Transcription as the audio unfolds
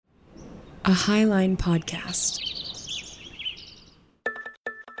a Highline podcast.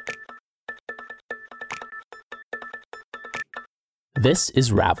 This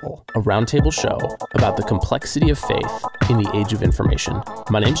is Ravel, a roundtable show about the complexity of faith in the age of information.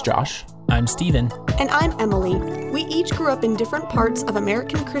 My name's Josh. I'm Steven. And I'm Emily. We each grew up in different parts of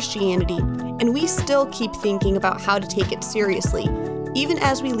American Christianity, and we still keep thinking about how to take it seriously, even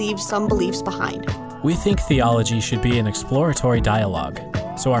as we leave some beliefs behind. We think theology should be an exploratory dialogue,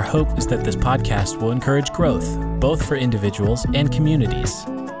 so our hope is that this podcast will encourage growth, both for individuals and communities.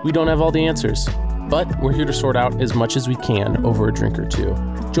 We don't have all the answers, but we're here to sort out as much as we can over a drink or two.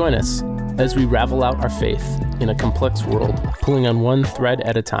 Join us as we ravel out our faith in a complex world, pulling on one thread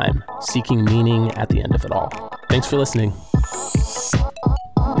at a time, seeking meaning at the end of it all. Thanks for listening.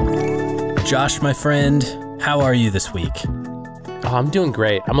 Josh, my friend, how are you this week? Oh, I'm doing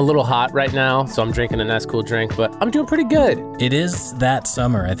great. I'm a little hot right now, so I'm drinking a nice cool drink, but I'm doing pretty good. It is that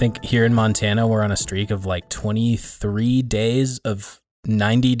summer. I think here in Montana, we're on a streak of like 23 days of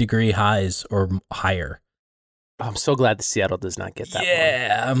 90-degree highs or higher. I'm so glad that Seattle does not get that.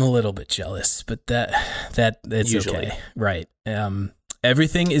 Yeah, I'm a little bit jealous, but that it's Usually. okay. Right.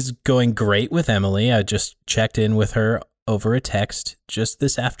 Everything is going great with Emily. I just checked in with her over a text just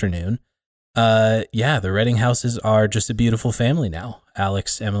this afternoon. Yeah, the Redding houses are just a beautiful family now.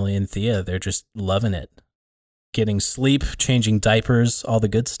 Alex, Emily, and Thea, they're just loving it. Getting sleep, changing diapers, all the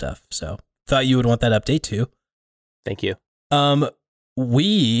good stuff. So thought you would want that update too. Thank you.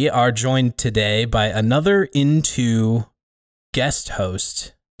 We are joined today by another Into guest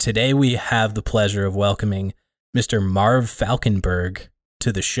host. Today we have the pleasure of welcoming Mr. Marv Falkenberg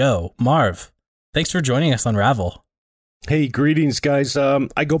to the show. Marv, thanks for joining us on Ravel. Hey, greetings, guys.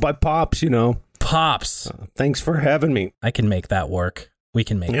 I go by Pops, Pops. Thanks for having me. I can make that work. We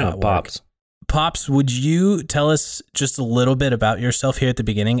can make that work. Pops. Pops, would you tell us just a little bit about yourself here at the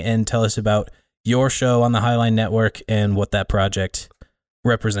beginning and tell us about your show on the Highline Network and what that project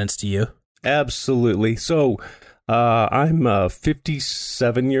represents to you? Absolutely. So, I'm a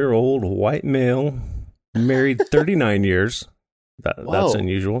 57-year-old white male, married 39 years. That's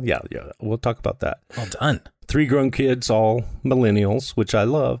unusual. Yeah. We'll talk about that. Well done. 3 grown kids, all millennials, which I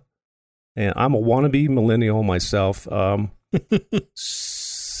love. And I'm a wannabe millennial myself.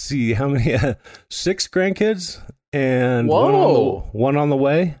 See how many? 6 grandkids and one on the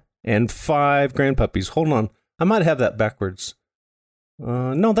way, and 5 grandpuppies. Hold on, I might have that backwards.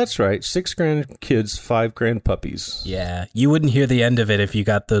 No, that's right. 6 grandkids, 5 grandpuppies. Yeah, you wouldn't hear the end of it if you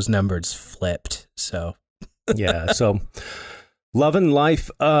got those numbers flipped. So yeah, so loving life.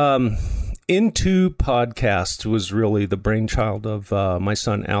 Into podcast was really the brainchild of my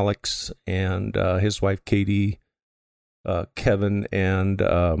son Alex and his wife Katie, Kevin, and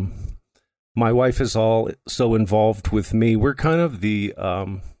my wife is also involved with me. We're kind of the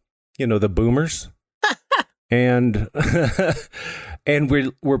the boomers, and and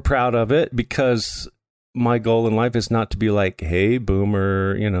we're proud of it because my goal in life is not to be like, hey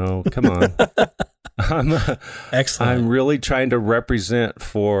boomer, come on. Excellent. I'm really trying to represent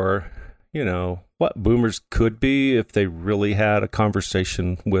for what boomers could be if they really had a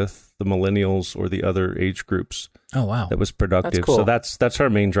conversation with the millennials or the other age groups. Oh, wow. That was productive. That's cool. So that's our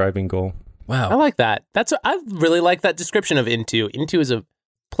main driving goal. Wow. I like that. I really like that description of Into. Into is a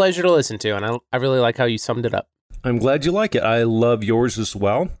pleasure to listen to, and I really like how you summed it up. I'm glad you like it. I love yours as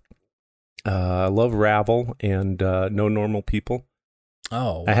well. I love Ravel and No Normal People.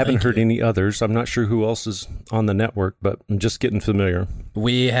 Oh, I haven't heard any others. I'm not sure who else is on the network, but I'm just getting familiar.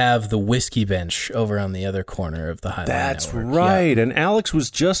 We have the Whiskey Bench over on the other corner of the Highline That's Network. right. Yeah. And Alex was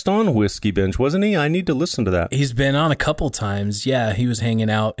just on Whiskey Bench, wasn't he? I need to listen to that. He's been on a couple times. Yeah, he was hanging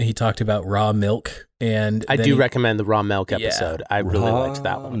out. He talked about raw milk. And I do recommend the raw milk episode. I really liked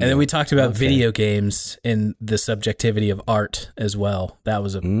that one. And then we talked about video games and the subjectivity of art as well. That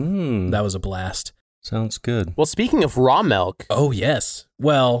was a blast. Sounds good. Well, speaking of raw milk. Oh, yes.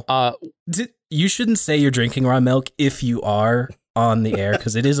 Well, you shouldn't say you're drinking raw milk if you are on the air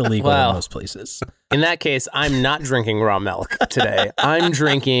because it is illegal in most places. In that case, I'm not drinking raw milk today. I'm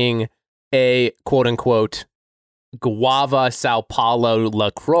drinking a quote unquote Guava Sao Paulo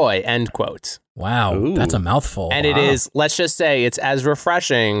LaCroix, end quote. Wow. Ooh. That's a mouthful. And it is, let's just say it's as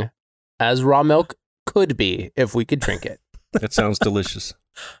refreshing as raw milk could be if we could drink it. That sounds delicious.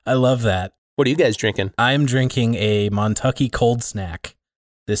 I love that. What are you guys drinking? I'm drinking a Montucky Cold Snack.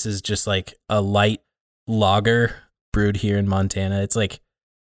 This is just like a light lager brewed here in Montana. It's like,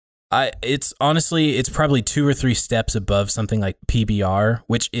 it's honestly, it's probably 2 or 3 steps above something like PBR,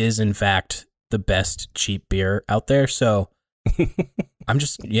 which is in fact the best cheap beer out there. So I'm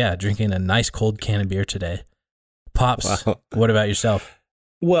just, drinking a nice cold can of beer today. Pops, Wow. What about yourself?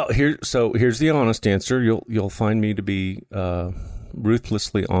 Well, here's the honest answer. You'll find me to be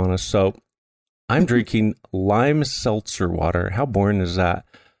ruthlessly honest. So I'm drinking lime seltzer water. How boring is that?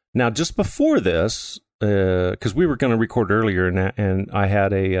 Now, just before this, because we were going to record earlier, and I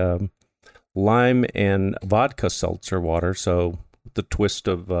had a lime and vodka seltzer water, so the twist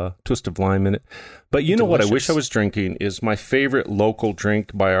of lime in it. But you know what I wish I was drinking is my favorite local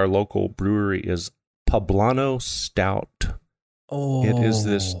drink by our local brewery is Poblano Stout. Oh, it is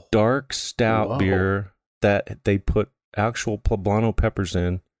this dark stout beer that they put actual poblano peppers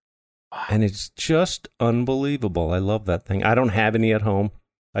in, and it's just unbelievable. I love that thing. I don't have any at home.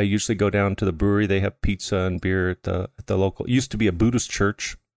 I usually go down to the brewery. They have pizza and beer at the local. It used to be a Buddhist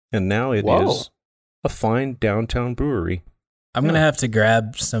church, and now it is a fine downtown brewery. I'm going to have to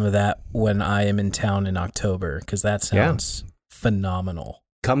grab some of that when I am in town in October, because that sounds phenomenal.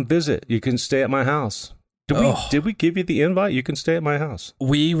 Come visit. You can stay at my house. Did we give you the invite? You can stay at my house.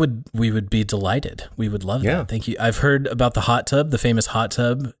 We would be delighted. We would love that. Thank you. I've heard about the hot tub, the famous hot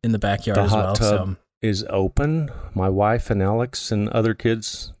tub in the backyard as well. The hot tub is open. My wife and Alex and other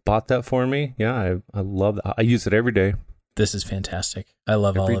kids bought that for me. Yeah, I love that. I use it every day. This is fantastic. I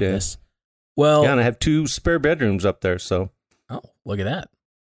love all of this. Well, and I have 2 spare bedrooms up there. So, look at that.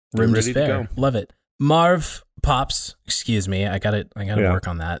 Room to spare. Love it. Marv, Pops, excuse me. I got to work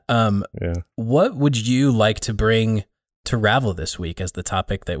on that. What would you like to bring to Ravel this week as the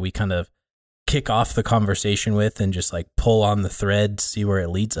topic that we kind of kick off the conversation with and just like pull on the thread, see where it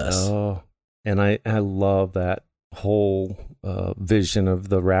leads us? Oh, and I love that whole vision of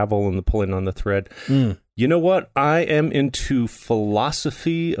the Ravel and the pulling on the thread. You know what? I am into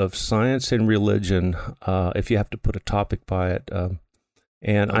philosophy of science and religion, if you have to put a topic by it.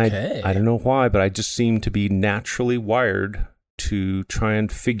 And I don't know why, but I just seem to be naturally wired to try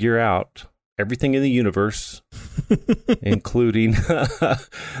and figure out everything in the universe, including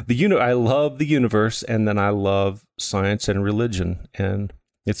I love the universe, and then I love science and religion. And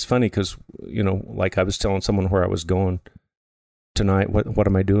it's funny because, like I was telling someone where I was going tonight, what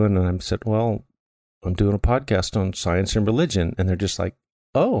am I doing? And I said, well, I'm doing a podcast on science and religion. And they're just like,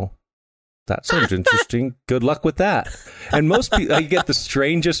 oh, that sounds interesting. Good luck with that. And most people, I get the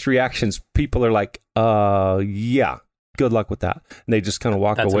strangest reactions. People are like, yeah, good luck with that. And they just kind of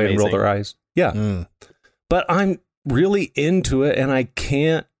walk away and roll their eyes. Yeah. But I'm really into it, and I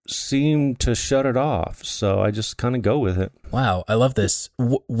can't seem to shut it off. So I just kind of go with it. Wow. I love this.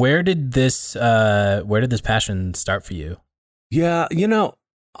 Where did this passion start for you? Yeah.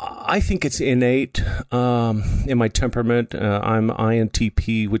 I think it's innate in my temperament. I'm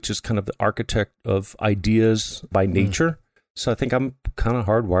INTP, which is kind of the architect of ideas by nature. So I think I'm kind of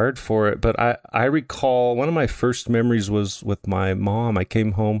hardwired for it. But I recall one of my first memories was with my mom. I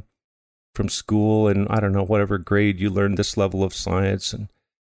came home from school, and I don't know, whatever grade you learned this level of science, and,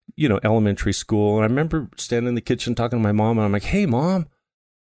 elementary school. And I remember standing in the kitchen talking to my mom, and I'm like, hey, Mom,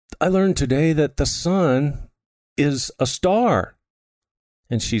 I learned today that the sun is a star.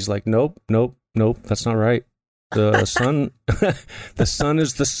 And she's like, nope, that's not right. The sun, the sun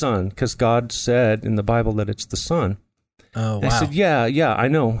is the sun, because God said in the Bible that it's the sun. Oh, wow. And I said, yeah, I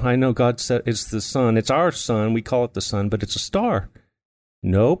know. God said it's the sun. It's our sun. We call it the sun, but it's a star.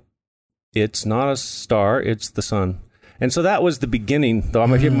 Nope, it's not a star. It's the sun. And so that was the beginning, though. I'm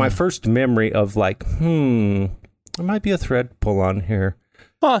gonna give my first memory of like, there might be a thread pull on here.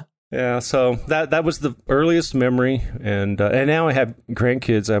 Huh. Yeah, so that was the earliest memory, and now I have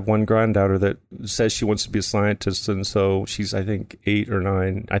grandkids. I have one granddaughter that says she wants to be a scientist, and so she's, I think, 8 or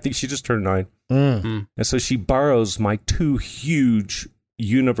 9. I think she just turned 9. And so she borrows my 2 huge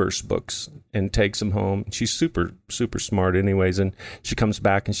universe books and takes them home. She's super, super smart anyways, and she comes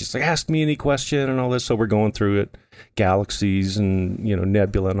back and she's like, ask me any question and all this. So we're going through it, galaxies and,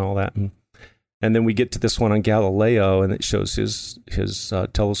 nebula and all that. And then we get to this one on Galileo, and it shows his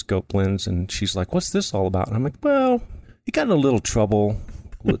telescope lens, and she's like, what's this all about? And I'm like, well, he got in a little trouble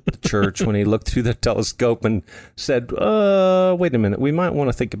with the church when he looked through the telescope and said, wait a minute, we might want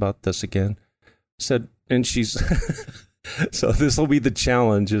to think about this again. And she's, so this will be the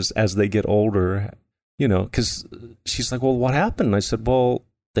challenge as they get older, because she's like, well, what happened? And I said, well,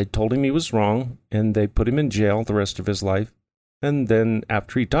 they told him he was wrong, and they put him in jail the rest of his life. And then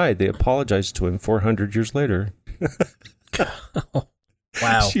after he died, they apologized to him 400 years later.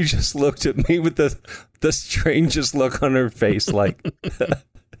 Wow. She just looked at me with the strangest look on her face, like,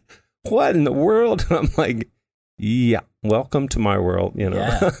 what in the world? And I'm like, yeah, welcome to my world,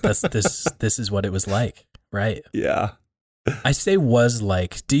 Yeah, this is what it was like, right? Yeah. I say was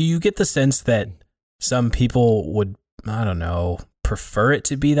like. Do you get the sense that some people would, I don't know, prefer it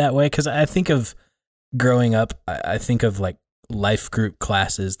to be that way? Because I think of growing up, I think of like life group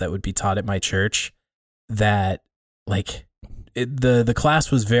classes that would be taught at my church that like the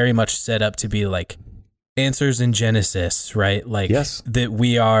class was very much set up to be like answers in Genesis, right? Like yes. that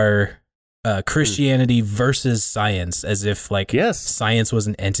we are Christianity versus science, as if like science was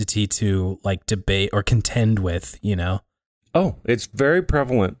an entity to like debate or contend with, you know? Oh, it's very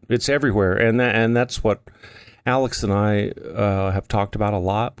prevalent. It's everywhere. And that's what Alex and I have talked about a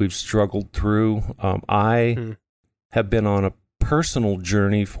lot. We've struggled through. I have been on a personal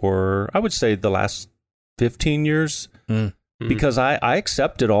journey for, I would say, the last 15 years because I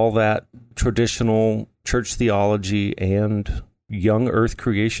accepted all that traditional church theology and young earth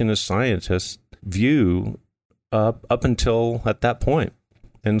creationist scientist view up until at that point.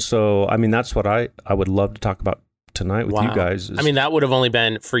 And so, I mean, that's what I would love to talk about tonight with you guys. I mean, that would have only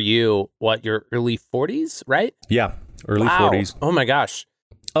been for you, what, your early 40s, right? Yeah, early 40s. Oh my gosh.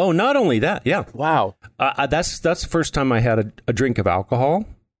 Oh, not only that, yeah. Wow. That's the first time I had a drink of alcohol.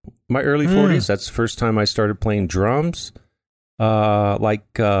 My early 40s. That's the first time I started playing drums.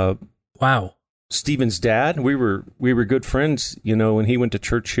 Wow. Steven's dad, we were good friends, you know, when he went to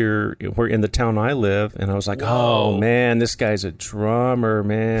church here, we're in the town I live, and I was like, oh man, this guy's a drummer,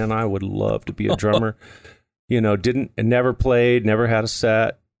 man. I would love to be a drummer. You know, never played, never had a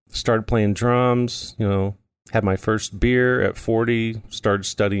set, started playing drums, you know, had my first beer at 40, started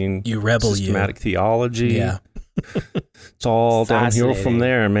studying systematic theology. Yeah. It's all downhill from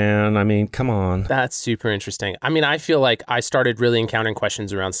there, man. I mean, come on. That's super interesting. I mean, I feel like I started really encountering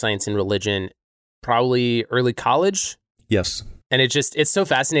questions around science and religion probably early college. Yes. And it's so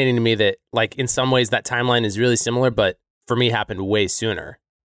fascinating to me that, like, in some ways that timeline is really similar, but for me happened way sooner.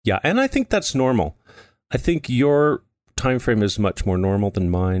 Yeah, and I think that's normal. I think your time frame is much more normal than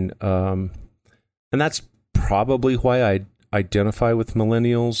mine. And that's probably why I identify with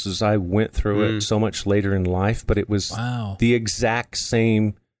millennials, is I went through it so much later in life, but it was the exact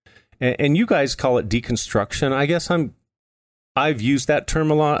same. And you guys call it deconstruction. I guess I've used that term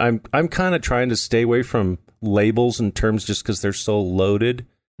a lot. I'm kind of trying to stay away from labels and terms just because they're so loaded.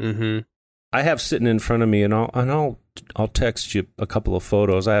 Mm-hmm. I have sitting in front of me, and I'll text you a couple of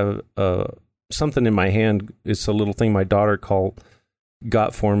photos. I have something in my hand. It's a little thing my daughter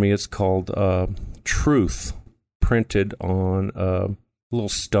got for me. It's called Truth, printed on a little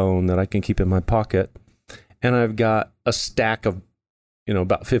stone that I can keep in my pocket. And I've got a stack of,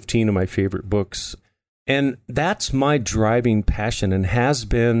 about 15 of my favorite books. And that's my driving passion, and has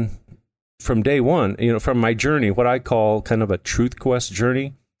been from day one, from my journey, what I call kind of a truth quest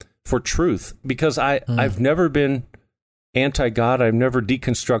journey for truth, because I've never been anti-God. I've never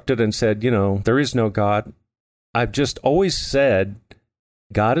deconstructed and said, there is no God. I've just always said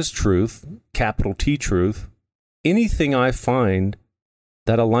God is truth, capital T truth. Anything I find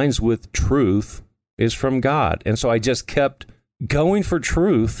that aligns with truth is from God. And so I just kept going for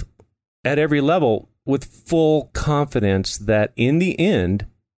truth at every level with full confidence that in the end,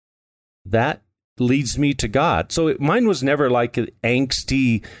 that leads me to God. So mine was never like an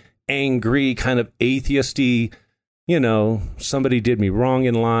angsty, angry, kind of atheisty, somebody did me wrong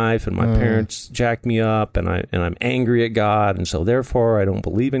in life and my parents jacked me up and I'm angry at God. And so therefore I don't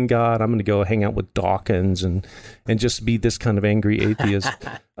believe in God. I'm going to go hang out with Dawkins and just be this kind of angry atheist.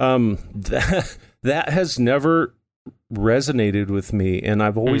 That has never resonated with me. And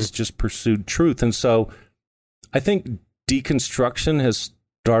I've always just pursued truth. And so I think deconstruction has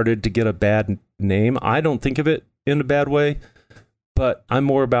started to get a bad name. I don't think of it in a bad way, but I'm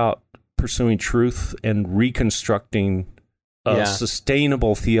more about pursuing truth and reconstructing a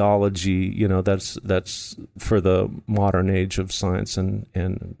sustainable theology, that's for the modern age of science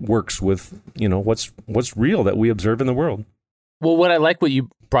and works with, what's real that we observe in the world. Well, what I like what you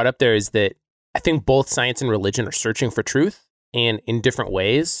brought up there is that I think both science and religion are searching for truth, and in different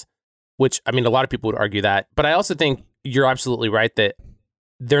ways, which, I mean, a lot of people would argue that, but I also think you're absolutely right that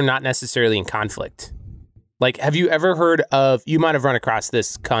they're not necessarily in conflict. Like, have you ever heard of, you might have run across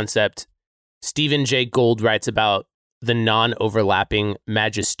this concept, Stephen Jay Gould writes about the non-overlapping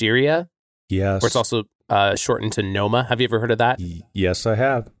magisteria. Yes. Or it's also shortened to NOMA. Have you ever heard of that? Yes, I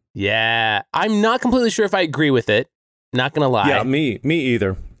have. Yeah. I'm not completely sure if I agree with it. Not going to lie. Yeah, me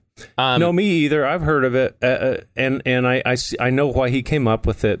either. No, me either. I've heard of it, and I know why he came up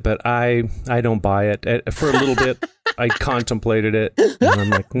with it, but I don't buy it. For a little bit, I contemplated it, and I'm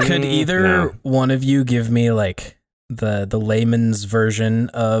like, could either one of you give me like the layman's version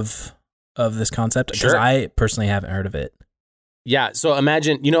of this concept? Because I personally haven't heard of it. Yeah. So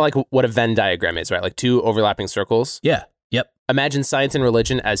imagine, like what a Venn diagram is, right? Like two overlapping circles. Yeah. Yep. Imagine science and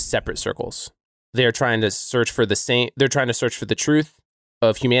religion as separate circles. They're trying to search for the truth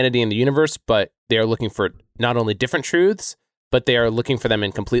of humanity and the universe, but they are looking for not only different truths, but they are looking for them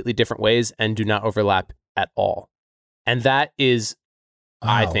in completely different ways and do not overlap at all. And that is,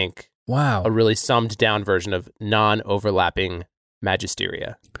 I think, a really summed down version of non-overlapping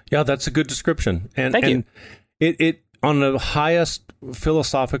magisteria. Yeah, that's a good description. And Thank you. It on the highest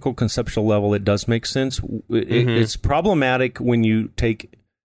philosophical conceptual level, it does make sense. It's problematic when you take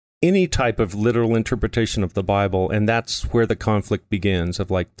any type of literal interpretation of the Bible, and that's where the conflict begins, of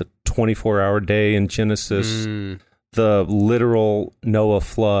like the 24-hour day in Genesis, the literal Noah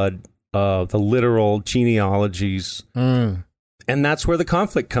flood, the literal genealogies. And that's where the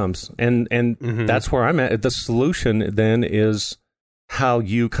conflict comes. And that's where I'm at. The solution then is how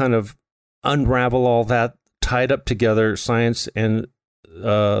you kind of unravel all that, tied up together, science and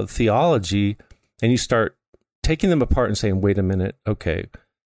theology, and you start taking them apart and saying, wait a minute, okay,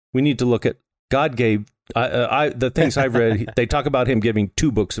 we need to look at, God gave, the things I've read, they talk about him giving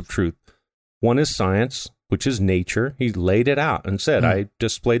 2 books of truth. One is science, which is nature. He laid it out and said, I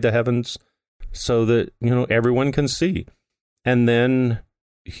displayed the heavens so that, everyone can see. And then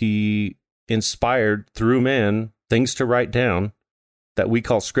he inspired through man things to write down that we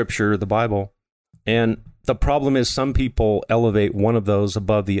call scripture, the Bible. And the problem is some people elevate one of those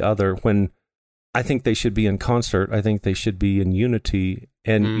above the other when I think they should be in concert. I think they should be in unity.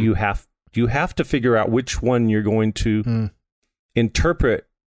 And you have to figure out which one you're going to interpret.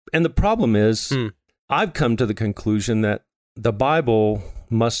 And the problem is I've come to the conclusion that the Bible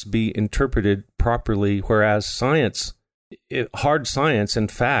must be interpreted properly, whereas science, hard science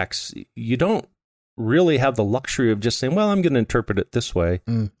and facts, you don't really have the luxury of just saying, well, I'm going to interpret it this way.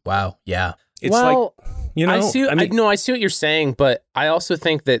 Wow. Yeah. It's I see what you're saying, but I also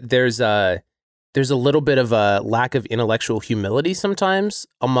think that there's a little bit of a lack of intellectual humility sometimes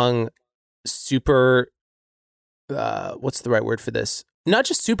among super, what's the right word for this? Not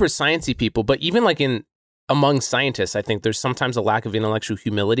just super sciencey people, but even like among scientists, I think there's sometimes a lack of intellectual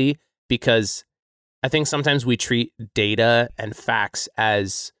humility, because I think sometimes we treat data and facts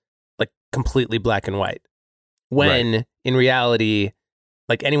as like completely black and white, when in reality,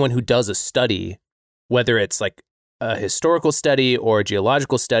 like anyone who does a study, whether it's like a historical study or a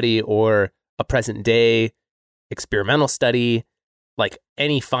geological study or a present day experimental study, like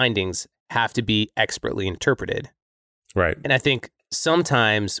any findings have to be expertly interpreted. Right. And I think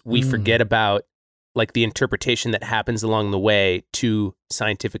sometimes we forget about like the interpretation that happens along the way to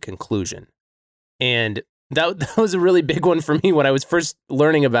scientific conclusion. And that was a really big one for me when I was first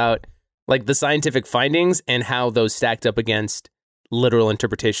learning about like the scientific findings and how those stacked up against literal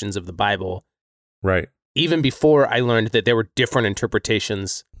interpretations of the Bible. Right. Even before I learned that there were different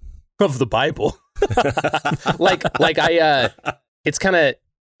interpretations of the Bible. It's kind of,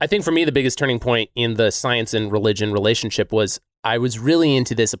 I think for me, the biggest turning point in the science and religion relationship was I was really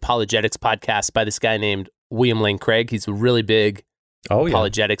into this apologetics podcast by this guy named William Lane Craig. He's a really big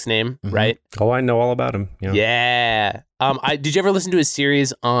apologetics name, right? Oh, I know all about him. Yeah. Did you ever listen to his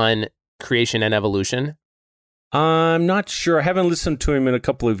series on creation and evolution? I'm not sure. I haven't listened to him in a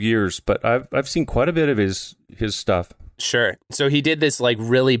couple of years, but I've seen quite a bit of his stuff. Sure. So he did this like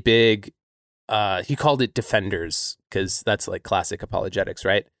really big, he called it Defenders, because that's like classic apologetics,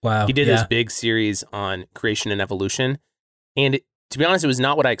 right? Wow. He did this big series on creation and evolution. And to be honest, it was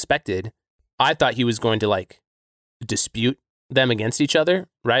not what I expected. I thought he was going to like dispute them against each other,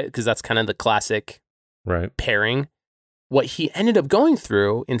 right? Because that's kind of the classic pairing. What he ended up going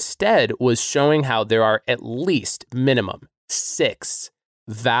through instead was showing how there are at least minimum 6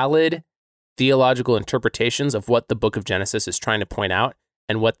 valid theological interpretations of what the book of Genesis is trying to point out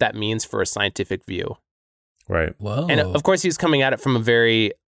and what that means for a scientific view. Right. Whoa. And of course, he's coming at it from a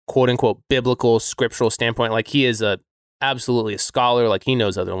very quote unquote biblical scriptural standpoint. Like he is absolutely a scholar. Like he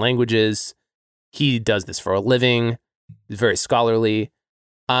knows other languages. He does this for a living. He's very scholarly.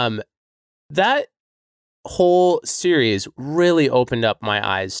 That whole series really opened up my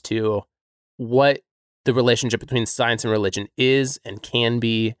eyes to what the relationship between science and religion is and can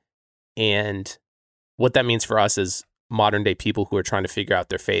be, and what that means for us as modern day people who are trying to figure out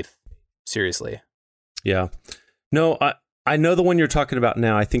their faith seriously. Yeah. No, I know the one you're talking about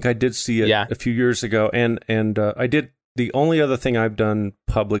now. I think I did see it a few years ago, and I did. The only other thing I've done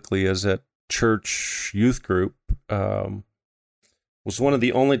publicly is at church youth group. Was one of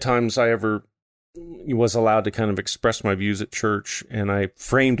the only times I ever was allowed to kind of express my views at church, and I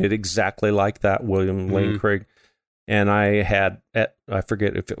framed it exactly like that, William Lane Craig. And I had, I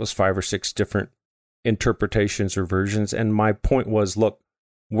forget if it was 5 or 6 different interpretations or versions. And my point was, look,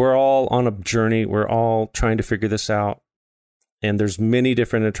 we're all on a journey. We're all trying to figure this out. And there's many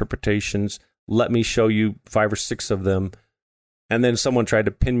different interpretations. Let me show you 5 or 6 of them. And then someone tried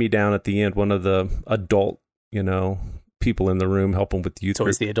to pin me down at the end, one of the adult, people in the room helping with the youth. It's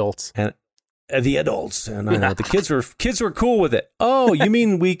always the adults. And the adults. And I know the kids were cool with it. Oh, you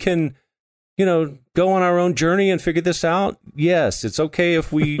mean we can, go on our own journey and figure this out? Yes. It's okay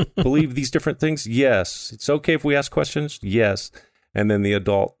if we believe these different things. Yes. It's okay if we ask questions. Yes. And then the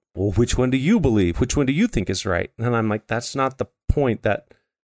adult, well, which one do you believe? Which one do you think is right? And I'm like, that's not the point.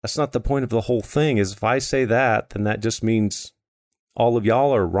 That's not the point of the whole thing. Is if I say that, then that just means all of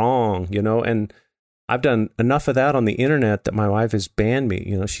y'all are wrong, and I've done enough of that on the internet that my wife has banned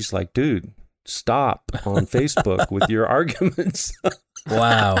me. She's like, dude, stop on Facebook with your arguments.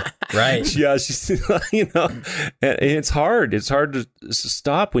 Wow. Right. Yeah. She's, and it's hard. It's hard to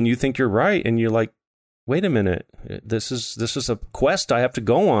stop when you think you're right. And you're like, wait a minute, this is a quest I have to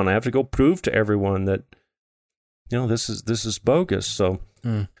go on. I have to go prove to everyone that, this is bogus. So,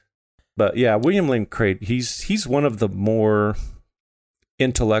 but yeah, William Lane Craig, he's one of the more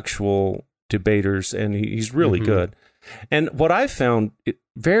intellectual debaters, and he's really good. And what I found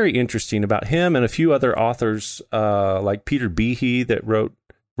very interesting about him and a few other authors, like Peter Behe, that wrote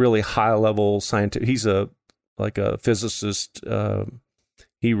really high level scientific. He's a physicist.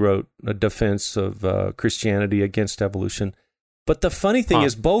 He wrote a defense of Christianity against evolution. But the funny thing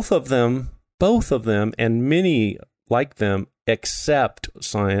is, both of them, and many like them, accept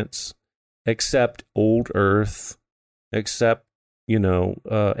science, accept old Earth, accept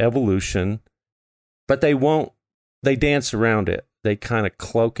evolution, but they dance around it. They kind of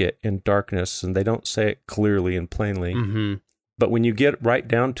cloak it in darkness, and they don't say it clearly and plainly. Mm-hmm. But when you get right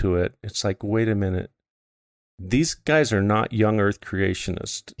down to it, it's like, wait a minute. These guys are not young Earth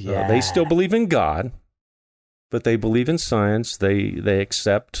creationists. Yeah. They still believe in God, but they believe in science. They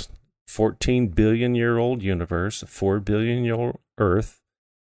accept 14 billion year old universe, 4 billion year old Earth,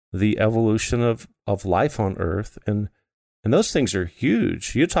 the evolution of life on Earth, and those things are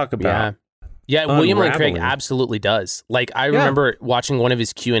huge. You talk about William Lane Craig absolutely does. Like, I remember watching one of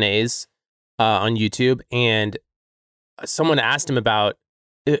his Q&As on YouTube, and someone asked him about,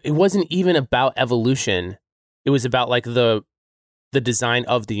 it wasn't even about evolution. It was about like the design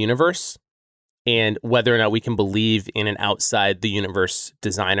of the universe and whether or not we can believe in an outside the universe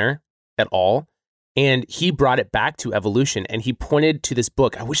designer at all. And he brought it back to evolution, and he pointed to this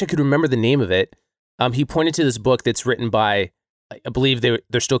book. I wish I could remember the name of it. He pointed to this book that's written by, I believe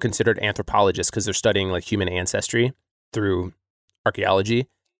they're still considered anthropologists because they're studying like human ancestry through archaeology.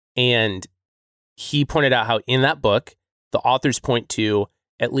 And he pointed out how in that book, the authors point to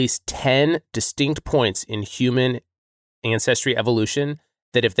at least 10 distinct points in human ancestry evolution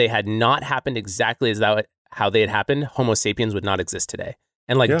that if they had not happened exactly as how they had happened, Homo sapiens would not exist today.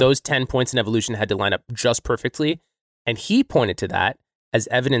 And those 10 points in evolution had to line up just perfectly. And he pointed to that as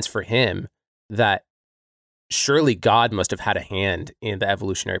evidence for him that surely God must have had a hand in the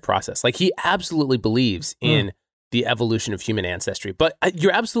evolutionary process. Like, he absolutely believes in the evolution of human ancestry. But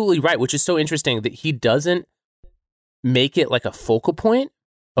you're absolutely right, which is so interesting that he doesn't make it like a focal point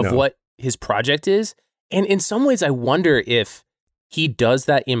of what his project is. And in some ways, I wonder if he does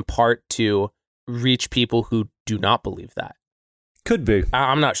that in part to reach people who do not believe that. Could be.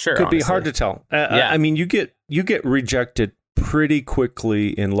 I'm not sure. Could honestly. be hard to tell. I mean, you get rejected pretty quickly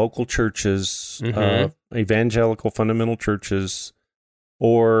in local churches, evangelical fundamental churches,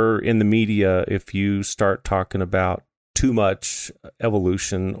 or in the media if you start talking about too much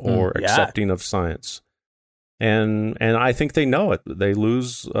evolution or accepting of science. And I think they know it. They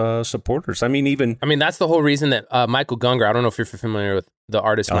lose supporters. I mean, that's the whole reason that Michael Gungor, I don't know if you're familiar with the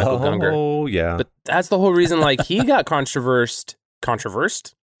artist Michael Gungor. Oh, yeah. But that's the whole reason, like, he got controversed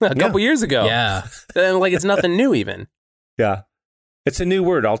a couple years ago. Yeah. And like, it's nothing new even. Yeah. It's a new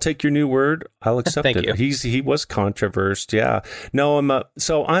word. I'll take your new word. I'll accept Thank it. you. He was controversed. Yeah. No,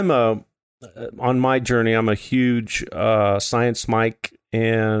 on my journey, I'm a huge Science Mike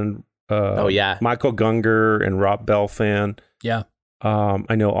and Michael Gungor and Rob Bell fan. Yeah.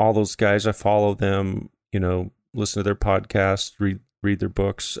 I know all those guys. I follow them, listen to their podcasts, read their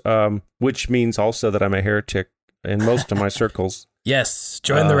books, which means also that I'm a heretic in most of my circles. Yes.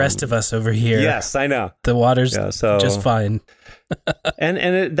 Join the rest of us over here. Yes, I know. The water's just fine.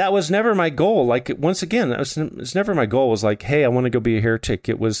 and that was never my goal. Like, once again, it's never my goal was like, hey, I want to go be a heretic.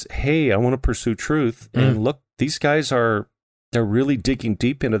 It was, hey, I want to pursue truth. And look, these guys they're really digging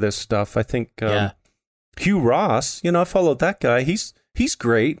deep into this stuff. I think Hugh Ross, I followed that guy. He's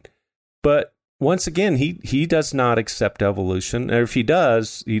great, but once again, he does not accept evolution. Or if he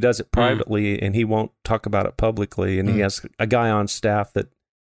does it privately, and he won't talk about it publicly. And he has a guy on staff that,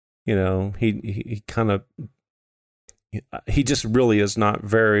 he kind of, he just really is not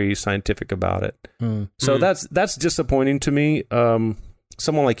very scientific about it. So that's disappointing to me.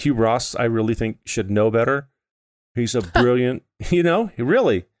 Someone like Hugh Ross, I really think should know better. He's a brilliant,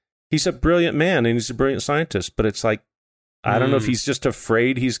 really, he's a brilliant man and he's a brilliant scientist. But it's like, I don't know if he's just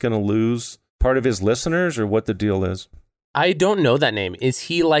afraid he's going to lose part of his listeners or what the deal is. I don't know that name. Is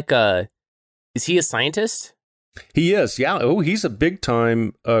he a scientist? He is, yeah. Oh, he's a big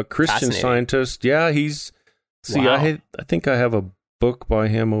time Christian scientist. Yeah, Wow. I think I have a book by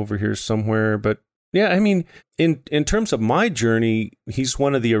him over here somewhere. But yeah, I mean, in terms of my journey, he's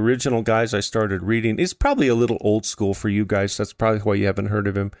one of the original guys I started reading. It's probably a little old school for you guys. That's probably why you haven't heard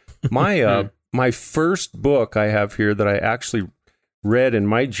of him. My my first book I have here that I actually read in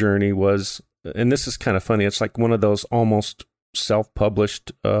my journey was, and this is kind of funny, it's like one of those almost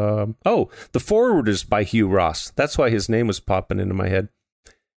self-published, the foreword is by Hugh Ross. That's why his name was popping into my head.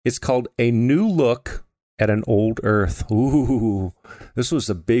 It's called A New Look at an Old Earth. Ooh, this was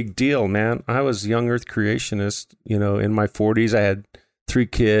a big deal, man. I was a young earth creationist, in my 40s. I had 3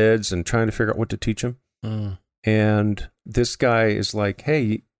 kids and trying to figure out what to teach them. And this guy is like,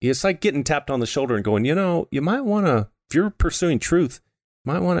 hey, it's like getting tapped on the shoulder and going, you might want to, if you're pursuing truth,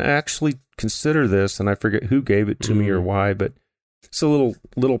 you might want to actually consider this. And I forget who gave it to me or why, but it's a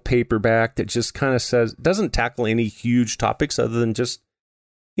little paperback that just kind of says, doesn't tackle any huge topics other than just,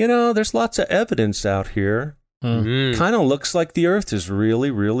 there's lots of evidence out here. Kind of looks like the earth is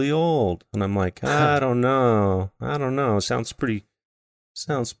really, really old. And I'm like, I don't know. Sounds pretty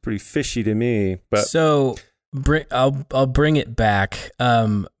fishy to me. But so I'll bring it back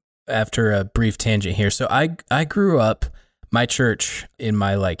after a brief tangent here. So I grew up, my church in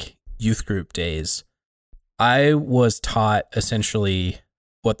my youth group days, I was taught essentially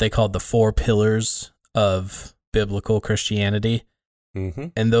what they called the 4 pillars of biblical Christianity.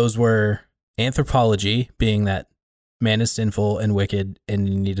 And those were anthropology, being that man is sinful and wicked and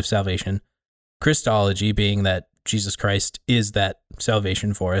in need of salvation. Christology, being that Jesus Christ is that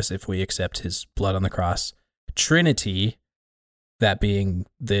salvation for us if we accept his blood on the cross. Trinity, that being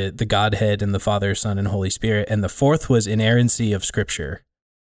the Godhead and the Father, Son, and Holy Spirit. And the 4th was inerrancy of Scripture.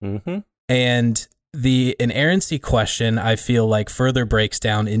 And the inerrancy question, I feel like, further breaks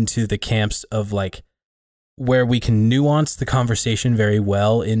down into the camps of where we can nuance the conversation very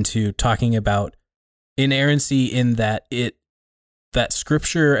well into talking about inerrancy in that that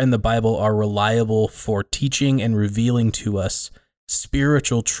Scripture and the Bible are reliable for teaching and revealing to us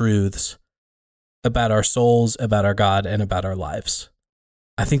spiritual truths about our souls, about our God, and about our lives.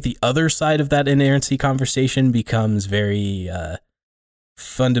 I think the other side of that inerrancy conversation becomes very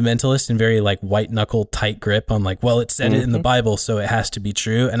fundamentalist and very white knuckle tight grip on it said it in the Bible, so it has to be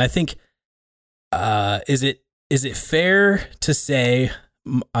true. And I think is it fair to say,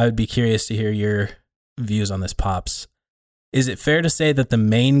 I would be curious to hear your views on this, Pops. Is it fair to say that the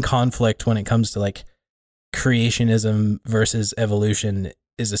main conflict when it comes to creationism versus evolution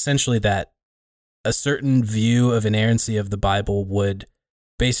is essentially that a certain view of inerrancy of the Bible would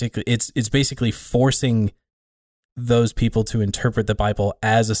basically, it's basically forcing those people to interpret the Bible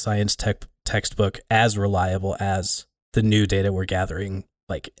as a science textbook, as reliable as the new data we're gathering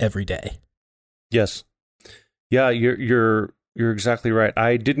every day? Yes. Yeah, you're exactly right.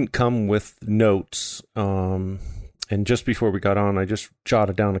 I didn't come with notes, and just before we got on, I just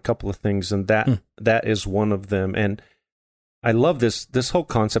jotted down a couple of things, and that is one of them. And I love this whole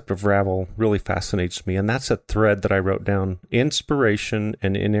concept of Ravel really fascinates me, and that's a thread that I wrote down. Inspiration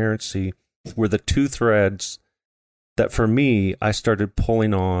and inerrancy were the 2 threads that for me I started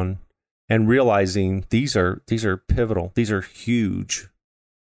pulling on and realizing these are pivotal. These are huge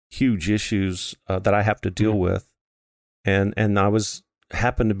issues that I have to deal with. And I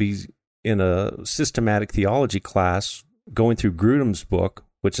happened to be in a systematic theology class going through Grudem's book,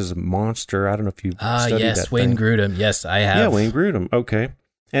 which is a monster. I don't know if you studied that Wayne thing. Grudem. Yes, I have. Yeah, Wayne Grudem. Okay.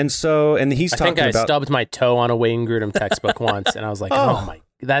 And he's talking about... I think I stubbed my toe on a Wayne Grudem textbook once, and I was like, oh my,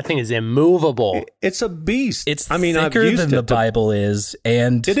 that thing is immovable. It's a beast. It's thicker than the Bible is,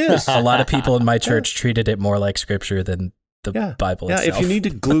 and it is. A lot of people in my church treated it more like Scripture than the Bible itself. Yeah, if you need to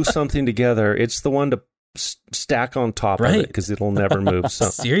glue something together, it's the one to stack on top of it because it'll never move. So.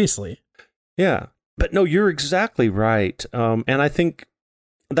 Seriously. Yeah. But no, you're exactly right. And I think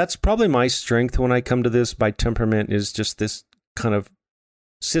that's probably my strength when I come to this by temperament, is just this kind of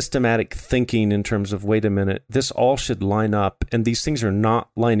systematic thinking in terms of, wait a minute, this all should line up, and these things are not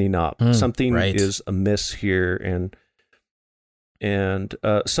lining up. Something is amiss here. And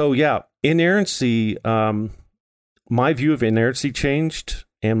so, yeah, inerrancy, my view of inerrancy changed,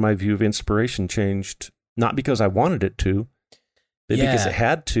 and my view of inspiration changed, not because I wanted it to, but because it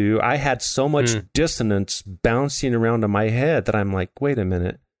had to. I had so much dissonance bouncing around in my head that I'm like, wait a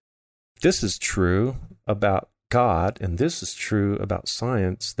minute, this is true about God, and this is true about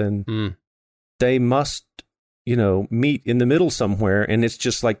science, then they must meet in the middle somewhere, and it's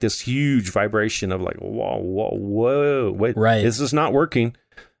just like this huge vibration of like, whoa, wait, right. This is not working.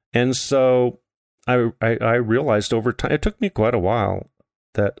 And so I realized over time, it took me quite a while,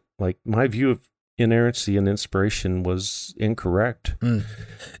 that like my view of inerrancy and inspiration was incorrect.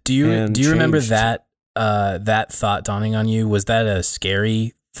 Do you remember that that thought dawning on you? Was that a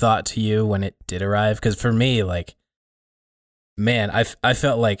scary thought to you when it did arrive? Because for me, like, man, I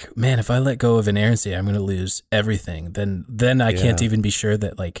felt like, man, if I let go of inerrancy, I'm going to lose everything. Then I can't even be sure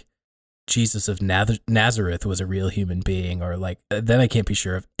that like Jesus of Nazareth was a real human being, or like, then I can't be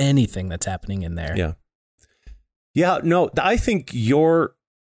sure of anything that's happening in there. Yeah. No, I think your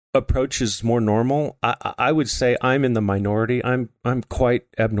approach is more normal. I would say I'm in the minority. I'm quite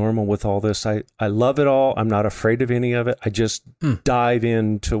abnormal with all this. I love it all. I'm not afraid of any of it. I just dive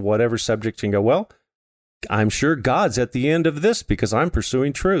into whatever subject and go, well, I'm sure God's at the end of this because I'm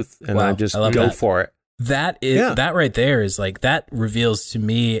pursuing truth, and I just go for it. That right there is like, that reveals to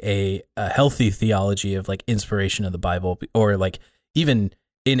me a healthy theology of like inspiration of the Bible, or like even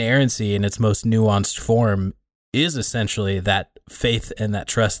inerrancy in its most nuanced form is essentially that faith and that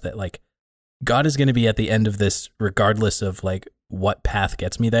trust that like God is going to be at the end of this regardless of like what path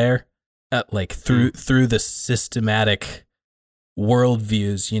gets me there, like through the systematic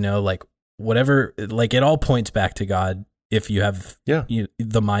worldviews, like whatever, like it all points back to God if you have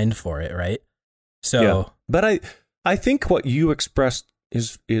the mind for it, right? So, but I think what you expressed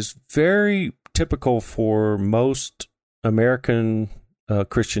is very typical for most American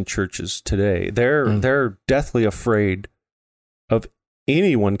Christian churches today. They're deathly afraid of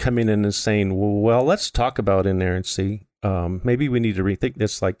anyone coming in and saying, well, let's talk about inerrancy. Maybe we need to rethink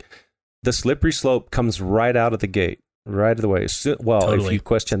this. Like, the slippery slope comes right out of the gate, right of the way. Well, totally. If you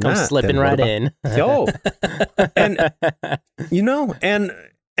question that, slipping right in.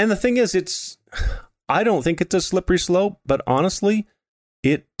 And the thing is, I don't think it's a slippery slope, but honestly,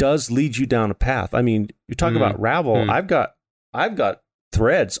 it does lead you down a path. I mean, you talk about Ravel. I've got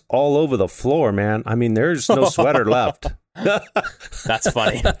threads all over the floor, man. I mean, there's no sweater left. That's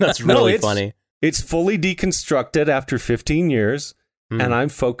funny. That's really funny. It's fully deconstructed after 15 years, and I'm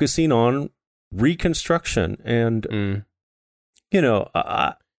focusing on reconstruction. And,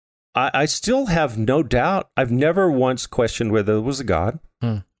 I still have no doubt. I've never once questioned whether there was a God.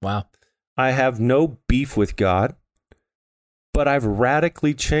 Wow. I have no beef with God, but I've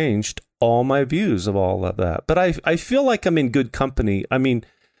radically changed all my views of all of that. But I feel like I'm in good company. I mean,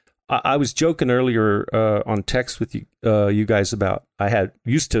 I was joking earlier on text with you guys about I had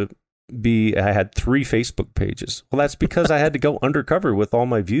 3 Facebook pages. Well, that's because I had to go undercover with all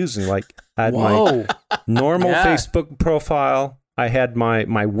my views, and like I had my normal Facebook profile, I had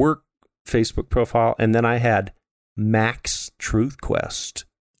my work Facebook profile, and then I had Max Truth Quest.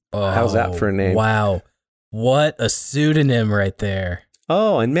 How's that for a name? Wow. What a pseudonym right there.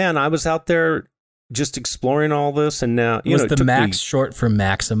 Oh, and man, I was out there just exploring all this, and now was the Max short for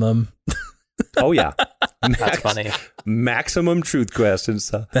maximum? Oh yeah, that's funny. Maximum Truth Quest and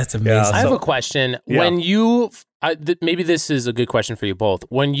stuff. That's amazing. I have a question. Yeah. When you, maybe this is a good question for you both.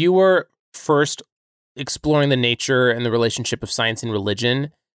 When you were first exploring the nature and the relationship of science and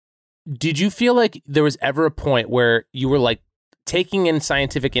religion, did you feel like there was ever a point where you were like taking in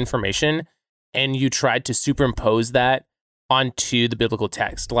scientific information and you tried to superimpose that onto the biblical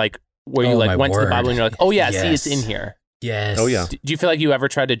text, like where you went to the Bible and you're like, oh yeah, see, it's in here. Yes. Oh yeah. Do you feel like you ever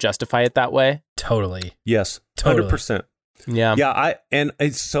tried to justify it that way? Totally. Yes. Totally. 100%. Yeah. Yeah. And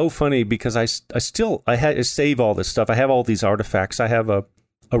it's so funny because I had to save all this stuff. I have all these artifacts. I have a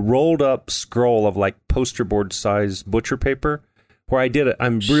rolled up scroll of like poster board size butcher paper where I did it.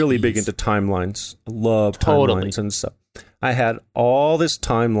 I'm really big into timelines. I love timelines and stuff. I had all this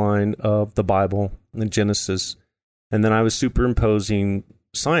timeline of the Bible and Genesis, and then I was superimposing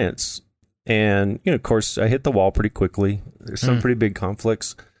science. And, of course, I hit the wall pretty quickly. There's some pretty big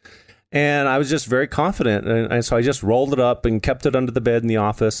conflicts. And I was just very confident. And so I just rolled it up and kept it under the bed in the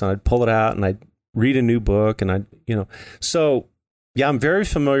office, and I'd pull it out and I'd read a new book, and So, yeah, I'm very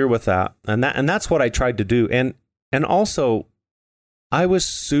familiar with that. And that's what I tried to do. And also, I was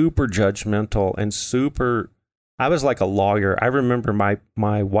super judgmental and I was like a lawyer. I remember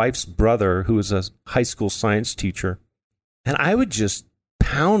my wife's brother, who was a high school science teacher, and I would just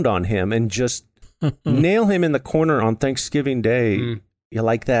pound on him and just nail him in the corner on Thanksgiving Day,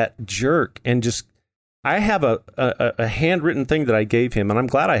 like that jerk. And just, I have a handwritten thing that I gave him, and I'm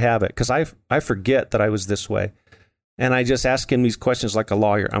glad I have it because I forget that I was this way. And I just ask him these questions like a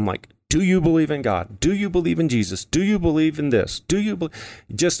lawyer. I'm like, do you believe in God? Do you believe in Jesus? Do you believe in this? Do you believe?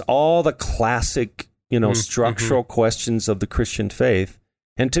 Just all the classic, structural questions of the Christian faith.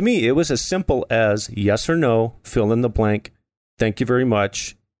 And to me, it was as simple as yes or no, fill in the blank. Thank you very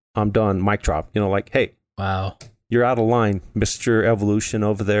much. I'm done. Mic drop. Like, hey, Wow. you're out of line, Mr. Evolution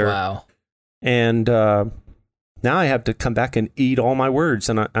over there. Wow. And now I have to come back and eat all my words.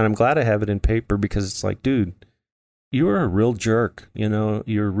 And I'm glad I have it in paper, because it's like, dude, you are a real jerk.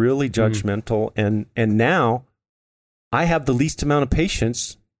 You're really judgmental. And now I have the least amount of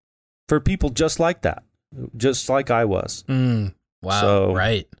patience for people just like that, just like I was. Wow. So,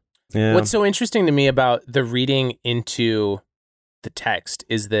 right. Yeah. What's so interesting to me about the reading into the text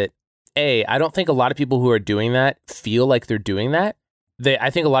is that, I don't think a lot of people who are doing that feel like they're doing that.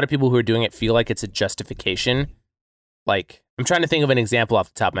 I think a lot of people who are doing it feel like it's a justification. Like, I'm trying to think of an example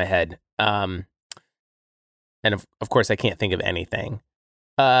off the top of my head. And of course, I can't think of anything.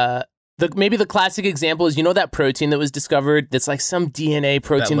 Maybe the classic example is, that protein that was discovered that's like some DNA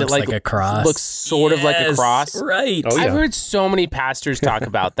protein that looks like a cross. Looks sort of like a cross. Right. Oh, yeah. I've heard so many pastors talk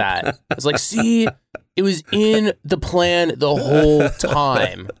about that. It's like, see, it was in the plan the whole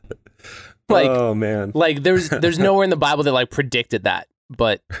time. Like, oh man. Like there's nowhere in the Bible that like predicted that.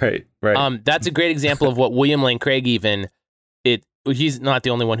 But Right. that's a great example of what William Lane Craig he's not the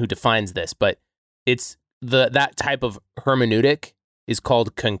only one who defines this, but it's that type of hermeneutic is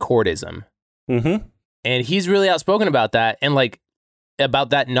called concordism. Mm-hmm. And he's really outspoken about that, and like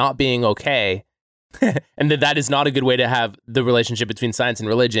about that not being okay. And that is not a good way to have the relationship between science and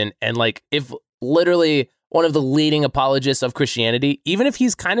religion. And like, if literally one of the leading apologists of Christianity, even if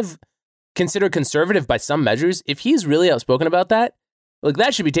he's kind of considered conservative by some measures, if he's really outspoken about that, like,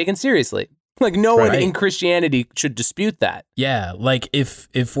 that should be taken seriously. Like, no one in Christianity should dispute that. Yeah, like if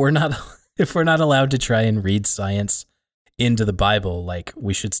we're not allowed to try and read science into the Bible, like,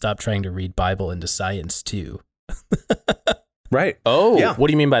 we should stop trying to read Bible into science too. Right. Oh, yeah. What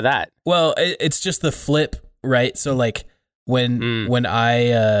do you mean by that? Well, it's just the flip, right? So like when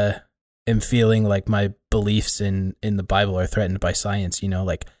I am feeling like my beliefs in the Bible are threatened by science,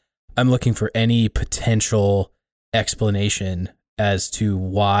 like, I'm looking for any potential explanation as to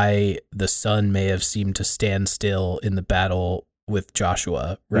why the sun may have seemed to stand still in the battle with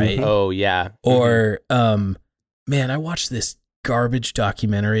Joshua, right? Mm-hmm. Oh, yeah. Or, man, I watched this garbage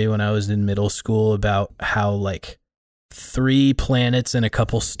documentary when I was in middle school about how like 3 planets and a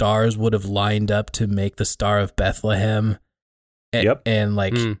couple stars would have lined up to make the Star of Bethlehem. Yep. And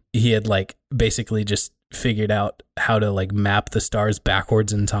like he had like basically just figured out how to like map the stars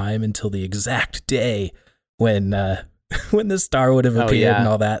backwards in time until the exact day when the star would have appeared and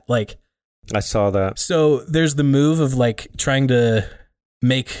all that. Like, I saw that. So there's the move of like trying to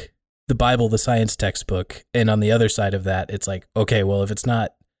make the Bible the science textbook, and on the other side of that, it's like, okay, well, if it's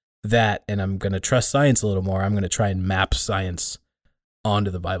not that, and I'm going to trust science a little more, I'm going to try and map science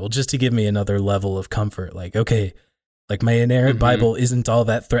onto the Bible just to give me another level of comfort. Like, okay, like my inerrant Bible isn't all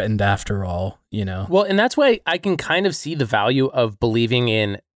that threatened after all, Well, and that's why I can kind of see the value of believing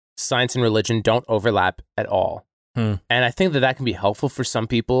in science and religion don't overlap at all. And I think that can be helpful for some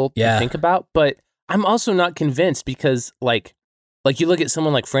people to think about, but I'm also not convinced, because like you look at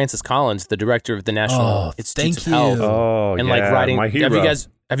someone like Francis Collins, the director of the National Institutes of Health, and like writing. My hero.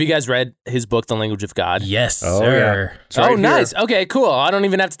 Have you guys read his book, The Language of God? Yes, Oh, sir. yeah. Right nice. here. Okay, cool. I don't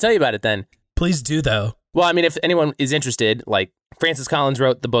even have to tell you about it then. Please do, though. Well, I mean, if anyone is interested, like, Francis Collins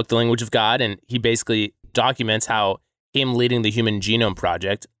wrote the book, The Language of God, and he basically documents how him leading the Human Genome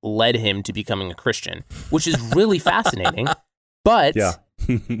Project led him to becoming a Christian, which is really fascinating. But,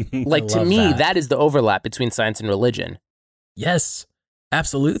 like, to me, that is the overlap between science and religion. Yes,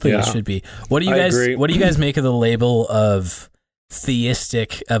 absolutely. It should be. What do you agree. What do you guys make of the label of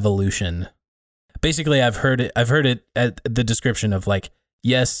theistic evolution? Basically, I've heard it at the description of like,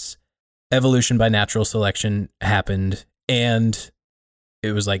 yes, evolution by natural selection happened, and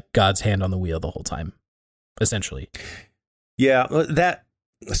it was like God's hand on the wheel the whole time, essentially. Yeah,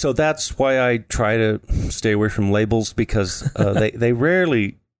 so that's why I try to stay away from labels, because they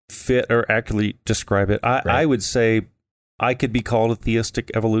rarely fit or accurately describe it. I would say I could be called a theistic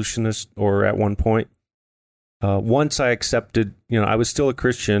evolutionist, or at one point. Once I accepted, I was still a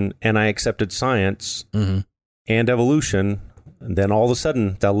Christian, and I accepted science and evolution, and then all of a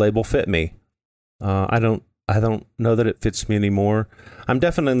sudden that label fit me. I don't know that it fits me anymore. I'm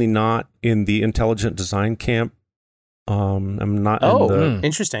definitely not in the intelligent design camp. I'm not.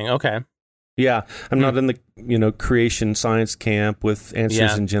 Interesting. Okay. Yeah, I'm not in the creation science camp with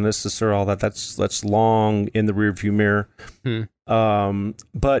Answers in Genesis or all that. That's long in the rearview mirror.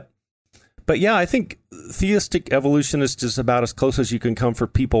 But yeah, I think theistic evolutionist is about as close as you can come for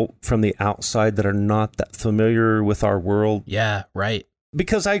people from the outside that are not that familiar with our world. Yeah, right.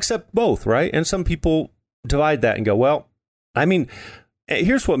 Because I accept both, right? And some people divide that and go, well, I mean,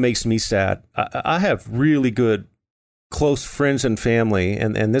 here's what makes me sad. I have really good, close friends and family,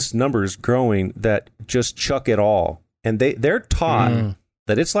 and this number is growing, that just chuck it all. And they're taught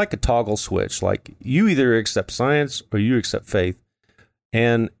that it's like a toggle switch. Like, you either accept science or you accept faith.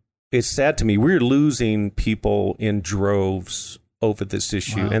 And it's sad to me. We're losing people in droves over this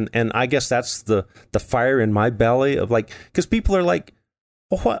issue. Wow. And I guess that's the fire in my belly of like, because people are like,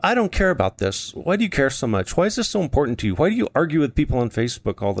 well, I don't care about this. Why do you care so much? Why is this so important to you? Why do you argue with people on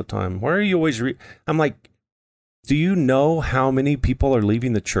Facebook all the time? Why are you always I'm like, do you know how many people are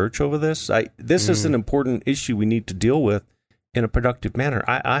leaving the church over this? This is an important issue we need to deal with in a productive manner.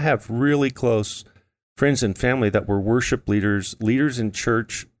 I have really close friends and family that were worship leaders in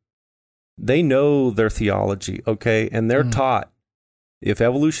church. They know their theology, okay? And they're taught, if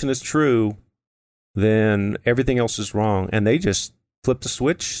evolution is true, then everything else is wrong. And they just flip the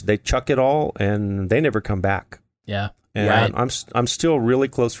switch, they chuck it all, and they never come back. Yeah. And I'm still really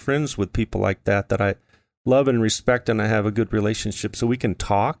close friends with people like that I love and respect, and I have a good relationship, so we can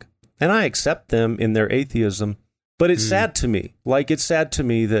talk. And I accept them in their atheism. But it's sad to me. Like, it's sad to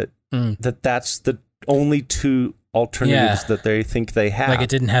me that that's the only two alternatives that they think they have. Like, it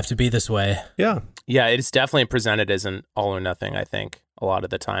didn't have to be this way. Yeah. Yeah, it's definitely presented as an all or nothing, I think, a lot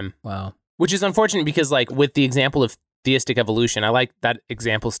of the time. Wow. Which is unfortunate because, like, with the example of theistic evolution, I like that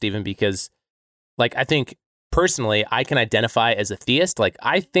example, Stephen, because, like, I think personally, I can identify as a theist. Like,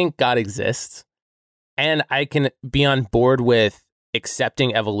 I think God exists, and I can be on board with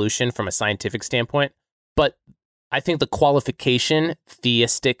accepting evolution from a scientific standpoint. But I think the qualification,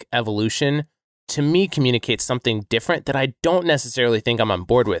 theistic evolution, to me communicates something different that I don't necessarily think I'm on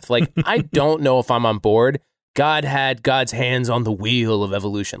board with. Like, I don't know if I'm on board. God had God's hands on the wheel of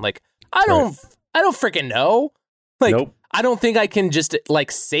evolution. Like, I don't freaking know. Like, Nope. I don't think I can just like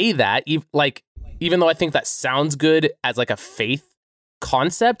say that. Even though I think that sounds good as like a faith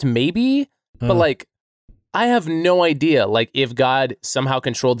concept, maybe, but like, I have no idea. Like, if God somehow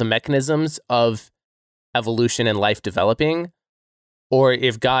controlled the mechanisms of evolution and life developing, or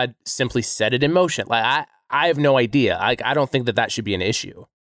if God simply set it in motion. Like, I have no idea. I don't think that should be an issue,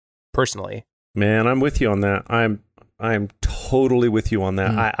 personally. Man, I'm with you on that. I'm totally with you on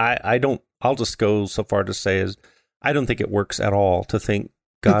that. I don't. I'll just go so far to say is I don't think it works at all to think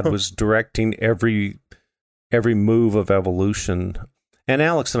God was directing every move of evolution. And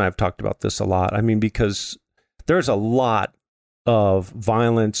Alex and I have talked about this a lot. I mean, because there's a lot of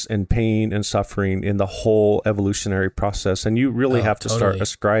violence and pain and suffering in the whole evolutionary process, and you really have to start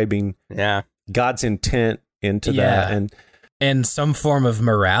ascribing God's intent into that, and some form of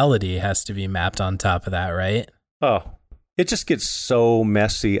morality has to be mapped on top of that, right? Oh, it just gets so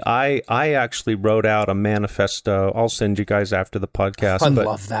messy. I actually wrote out a manifesto. I'll send you guys after the podcast. I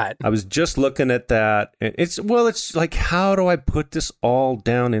love that. I was just looking at that. It's like, how do I put this all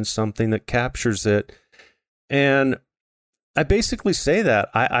down in something that captures it? And I basically say that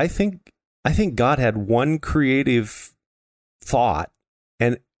I think God had one creative thought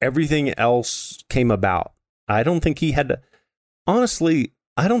and everything else came about. I don't think he had to, honestly,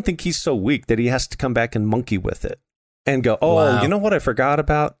 I don't think he's so weak that he has to come back and monkey with it and go, you know what I forgot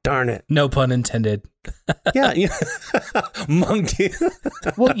about? Darn it. No pun intended. Yeah. Monkey.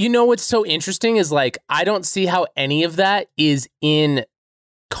 Well, you know what's so interesting is, like, I don't see how any of that is in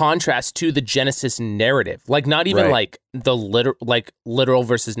contrast to the Genesis narrative. Like, not even like the literal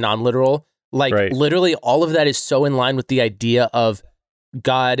versus non-literal. Like, literally all of that is so in line with the idea of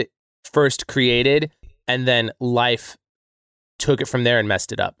God first created and then life took it from there and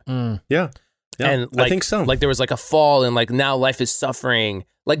messed it up. Yeah. And like, I think so. Like, there was like a fall and like now life is suffering.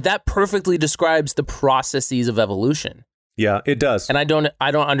 Like, that perfectly describes the processes of evolution. Yeah, it does. And I don't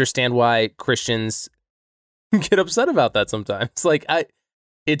understand why Christians get upset about that sometimes. Like,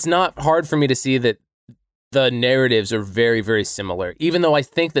 it's not hard for me to see that the narratives are very, very similar, even though I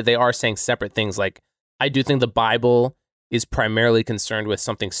think that they are saying separate things. Like, I do think the Bible is primarily concerned with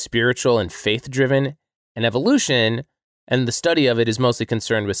something spiritual and faith-driven, and evolution and the study of it is mostly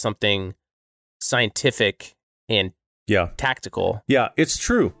concerned with something scientific and tactical. Yeah, it's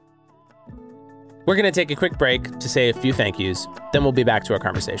true. We're going to take a quick break to say a few thank yous, then we'll be back to our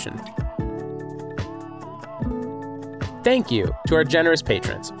conversation. Thank you to our generous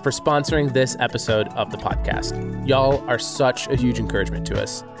patrons for sponsoring this episode of the podcast. Y'all are such a huge encouragement to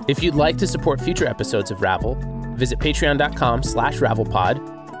us. If you'd like to support future episodes of Ravel, visit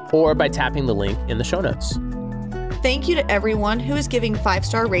patreon.com/ravelpod or by tapping the link in the show notes. Thank you to everyone who is giving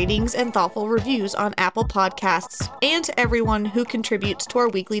 5-star ratings and thoughtful reviews on Apple Podcasts, and to everyone who contributes to our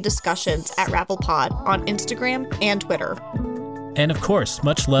weekly discussions at RavelPod on Instagram and Twitter. And of course,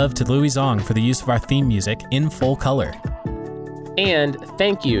 much love to Louis Zong for the use of our theme music in full color. And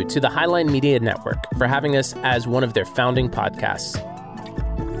thank you to the Highline Media Network for having us as one of their founding podcasts.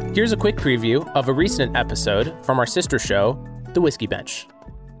 Here's a quick preview of a recent episode from our sister show, The Whiskey Bench.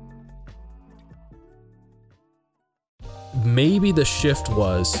 Maybe the shift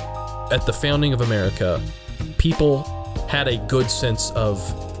was, at the founding of America, people had a good sense of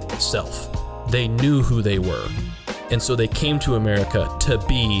self. They knew who they were. And so they came to America to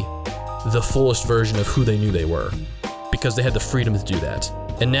be the fullest version of who they knew they were, because they had the freedom to do that.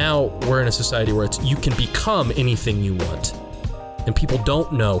 And now we're in a society where you can become anything you want. And people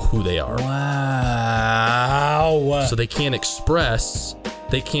don't know who they are. Wow. So they can't express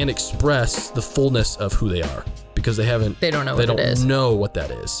the fullness of who they are because they don't know what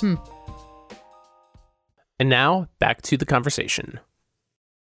that is. And now back to the conversation.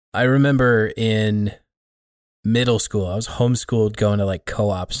 I remember in middle school, I was homeschooled, going to like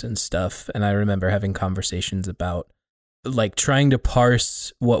co-ops and stuff. And I remember having conversations about like trying to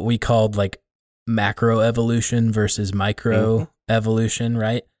parse what we called like macro evolution versus micro evolution,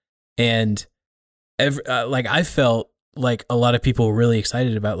 right? And I felt like a lot of people were really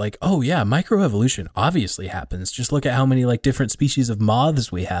excited about like, oh yeah, microevolution obviously happens. Just look at how many like different species of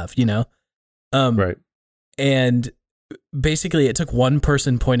moths we have, you know? Right. And basically it took one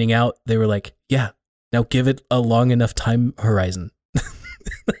person pointing out, they were like, yeah, now give it a long enough time horizon.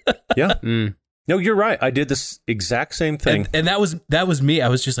 Yeah. No, you're right. I did this exact same thing. And that was me. I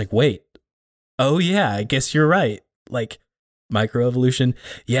was just like, wait, oh yeah, I guess you're right. Like microevolution.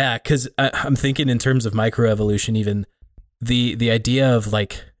 Yeah. Cause I'm thinking in terms of microevolution, even the idea of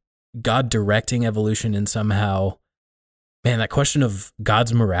like God directing evolution and somehow, man, that question of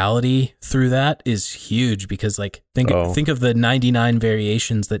God's morality through that is huge because like think of the 99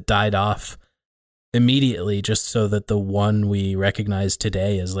 variations that died off immediately just so that the one we recognize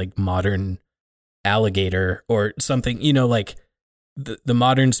today as like modern alligator or something, you know, like the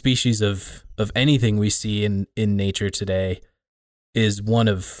modern species of anything we see in nature today is one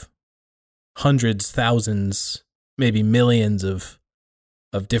of hundreds, thousands, maybe millions of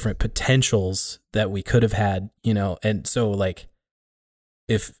different potentials that we could have had, you know. And so like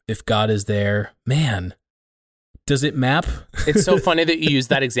if God is there, man, does it map? It's so funny that you use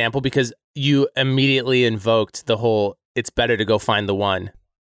that example because you immediately invoked the whole it's better to go find the one.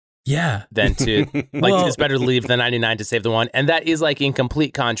 Yeah. Than to it's better to leave the 99 to save the one. And that is like in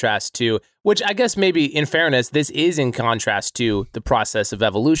complete contrast to, which I guess maybe in fairness, this is in contrast to the process of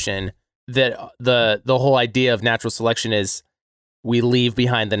evolution, that the whole idea of natural selection is we leave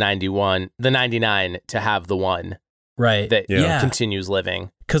behind the 99 to have the one. Right. That continues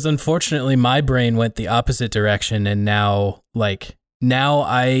living. Because unfortunately, my brain went the opposite direction. And now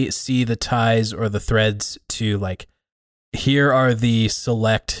I see the ties or the threads to like, here are the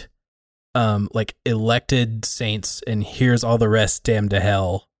select, elected saints, and here's all the rest damned to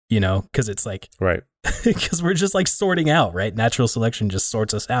hell, you know, because it's like, right. Because we're just like sorting out, right? Natural selection just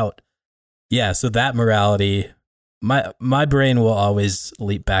sorts us out. Yeah. So that morality, my brain will always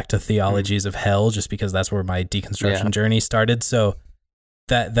leap back to theologies of hell just because that's where my deconstruction journey started. So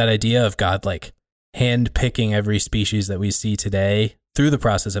that idea of God like hand picking every species that we see today through the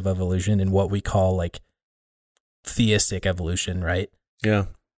process of evolution in what we call like theistic evolution, right? Yeah,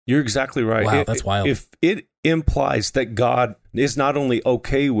 you're exactly right. Wow, that's wild. If it implies that God is not only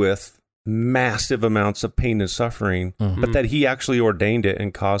okay with massive amounts of pain and suffering, but that he actually ordained it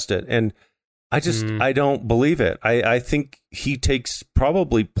and caused it. And I don't believe it. I think he takes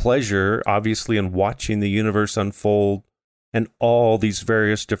probably pleasure, obviously, in watching the universe unfold and all these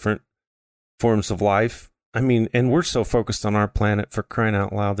various different forms of life. I mean, and we're so focused on our planet, for crying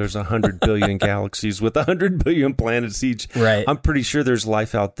out loud. There's 100 billion galaxies with 100 billion planets each. Right. I'm pretty sure there's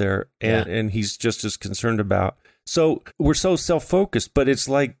life out there, and he's just as concerned about. So we're so self-focused, but it's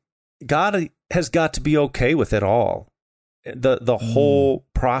like God has got to be okay with it all. The whole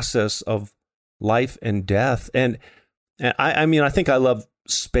process of life and death. And I mean, I think I love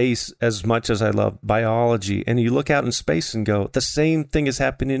space as much as I love biology. And you look out in space and go, the same thing is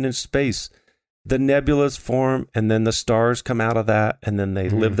happening in space. The nebulas form, and then the stars come out of that, and then they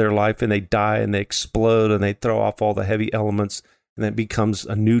live their life, and they die, and they explode, and they throw off all the heavy elements, and it becomes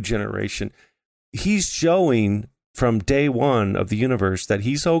a new generation. He's showing from day one of the universe that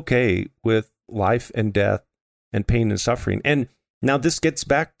he's okay with life and death and pain and suffering. And now this gets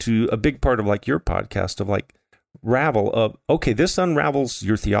back to a big part of like your podcast of like ravel of, okay, this unravels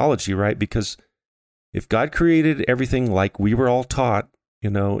your theology, right? Because if God created everything like we were all taught, you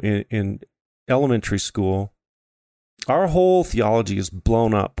know, in elementary school, our whole theology is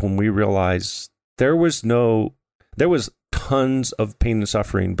blown up when we realize there was tons of pain and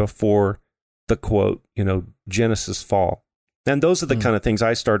suffering before the quote, you know, Genesis fall. And those are the kind of things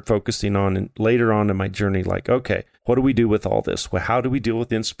I started focusing on and later on in my journey. Like, okay, what do we do with all this? Well, how do we deal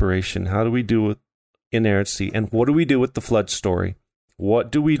with inspiration? How do we deal with inerrancy? And what do we do with the flood story?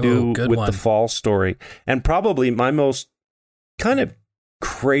 What do we do with the fall story? And probably my most kind of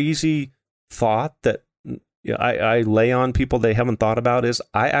crazy thought that I lay on people they haven't thought about is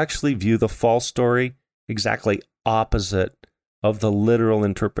I actually view the fall story exactly opposite of the literal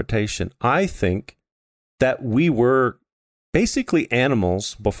interpretation. I think that we were basically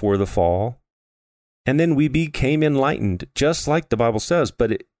animals before the fall, and then we became enlightened, just like the Bible says.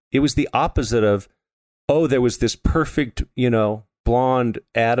 But it was the opposite of, oh, there was this perfect, blonde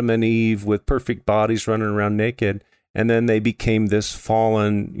Adam and Eve with perfect bodies running around naked, and then they became this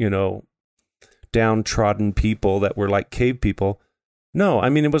fallen, downtrodden people that were like cave people. No, I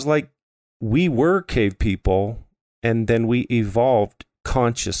mean, it was like we were cave people, and then we evolved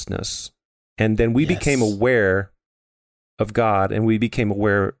consciousness, and then we became aware of God, and we became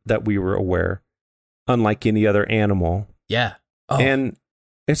aware that we were aware, unlike any other animal. Yeah. Oh. And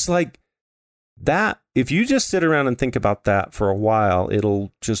it's like that, if you just sit around and think about that for a while,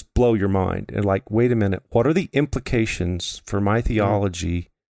 it'll just blow your mind. And like, wait a minute, what are the implications for my theology?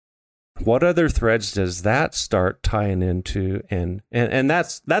 What other threads does that start tying into? And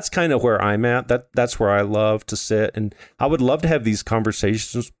that's kind of where I'm at. That's where I love to sit. And I would love to have these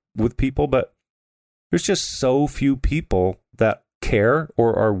conversations with people, but there's just so few people that care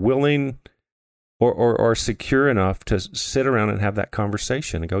or are willing or are secure enough to sit around and have that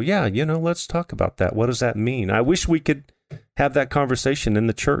conversation and go, yeah, let's talk about that. What does that mean? I wish we could have that conversation in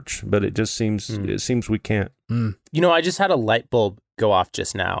the church, but it just seems we can't. I just had a light bulb go off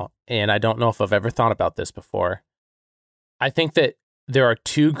just now, and I don't know if I've ever thought about this before. I think that there are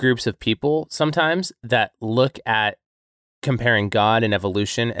two groups of people sometimes that look at comparing God and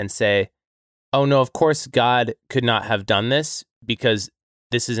evolution and say, oh no, of course God could not have done this because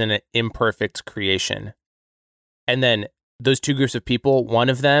this is an imperfect creation. And then those two groups of people, one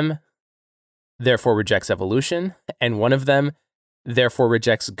of them therefore rejects evolution, and one of them therefore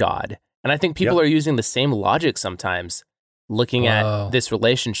rejects God. And I think people are using the same logic sometimes, looking at this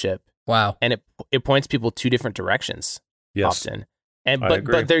relationship. Wow. And it points people two different directions often. And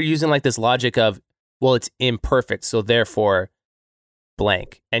but they're using like this logic of, well, it's imperfect, so therefore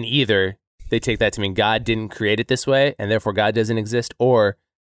blank. And either they take that to mean God didn't create it this way, and therefore God doesn't exist, or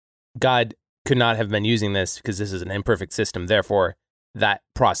God could not have been using this because this is an imperfect system, therefore that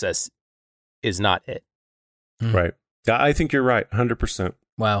process is not it. Right. I think you're right, 100%.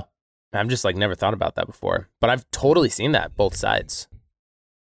 Wow. I'm just like never thought about that before, but I've totally seen that, both sides.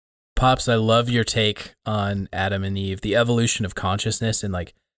 Pops, I love your take on Adam and Eve, the evolution of consciousness, and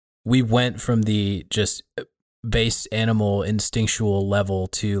like we went from the just base animal instinctual level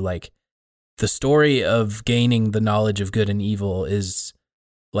to like the story of gaining the knowledge of good and evil is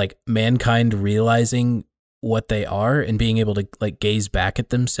like mankind realizing what they are and being able to like gaze back at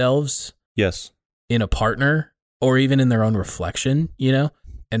themselves. Yes. In a partner or even in their own reflection,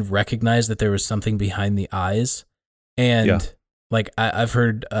 and recognize that there was something behind the eyes. And like I've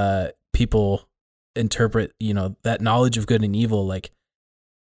heard people interpret, that knowledge of good and evil, like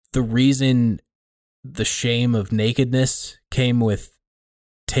the reason the shame of nakedness came with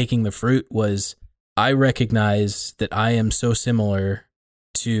taking the fruit was I recognize that I am so similar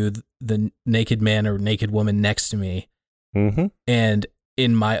to the naked man or naked woman next to me. Mm-hmm. And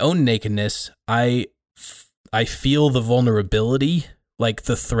in my own nakedness, I feel the vulnerability, like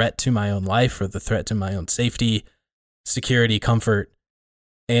the threat to my own life or the threat to my own safety, security, comfort.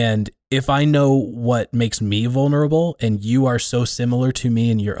 And if I know what makes me vulnerable and you are so similar to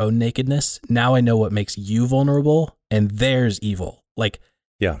me in your own nakedness, now I know what makes you vulnerable, and there's evil. Like,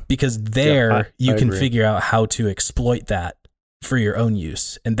 because you can figure out how to exploit that for your own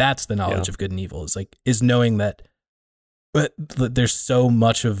use. And that's the knowledge of good and evil, is knowing that there's so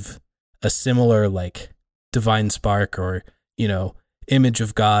much of a similar like divine spark or, image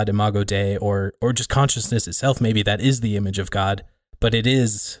of God, imago Dei, or just consciousness itself. Maybe that is the image of God, but it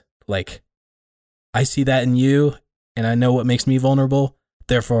is like, I see that in you and I know what makes me vulnerable.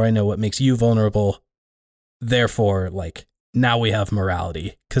 Therefore, I know what makes you vulnerable. Therefore, like, now we have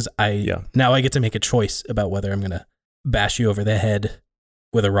morality because now I get to make a choice about whether I'm going to bash you over the head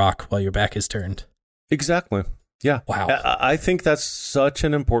with a rock while your back is turned. Exactly. Yeah. Wow. I think that's such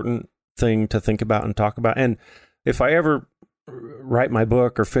an important thing to think about and talk about. And if I ever write my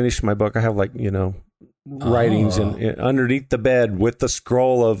book or finish my book, I have writings and underneath the bed with the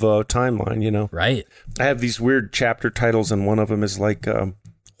scroll of a timeline, Right. I have these weird chapter titles, and one of them is like,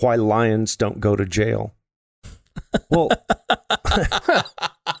 why lions don't go to jail. Well,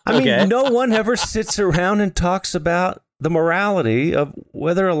 I mean, no one ever sits around and talks about the morality of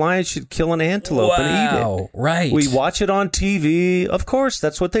whether a lion should kill an antelope and eat it. Right. We watch it on TV. Of course,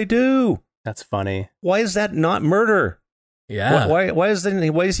 that's what they do. That's funny. Why is that not murder? Yeah. Why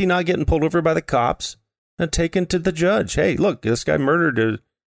is he not getting pulled over by the cops and taken to the judge? Hey, look, this guy murdered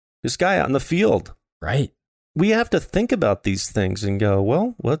this guy out in the field. Right. We have to think about these things and go,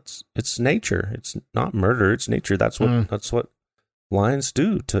 well, it's nature. It's not murder. It's nature. That's what lions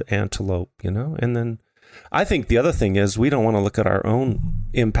do to antelope, And then I think the other thing is we don't want to look at our own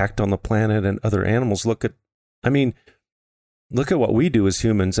impact on the planet and other animals. Look at what we do as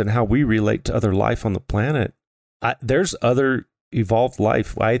humans and how we relate to other life on the planet. There's other evolved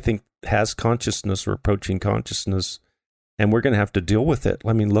life I think has consciousness or approaching consciousness, and we're going to have to deal with it.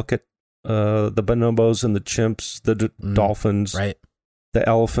 I mean, look at the bonobos and the chimps, the dolphins, right? The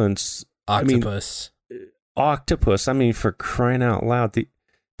elephants, Octopus. I mean, for crying out loud,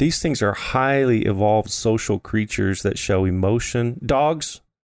 these things are highly evolved social creatures that show emotion. Dogs,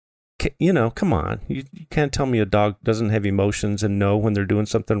 come on. You can't tell me a dog doesn't have emotions and know when they're doing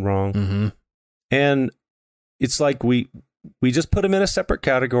something wrong. Mm-hmm. And it's like we just put them in a separate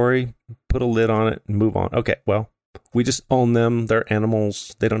category, put a lid on it, and move on. Okay, well, we just own them. They're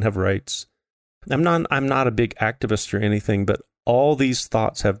animals. They don't have rights. I'm not a big activist or anything, but all these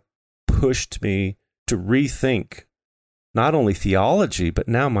thoughts have pushed me to rethink not only theology, but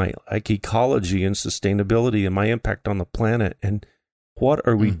now my ecology and sustainability and my impact on the planet. And what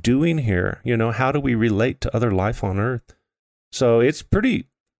are we doing here? How do we relate to other life on Earth? So it's pretty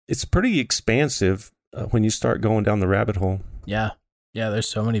expansive when you start going down the rabbit hole. Yeah. There's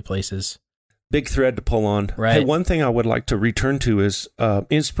so many places. Big thread to pull on. Right. Hey, one thing I would like to return to is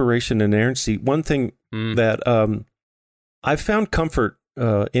inspiration and inerrancy. One thing that I found comfort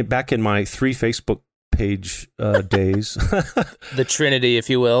back in my 3 Facebook page days. The Trinity, if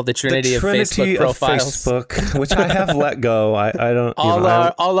you will, the Trinity of Facebook profiles. Facebook, which I have let go. I don't.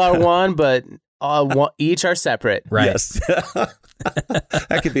 All are one, but each are separate. Right. Yes.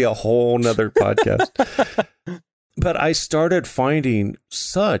 That could be a whole nother podcast. But I started finding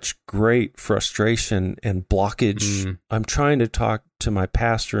such great frustration and blockage. I'm trying to talk to my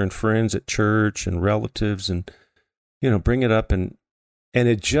pastor and friends at church and relatives and, bring it up. And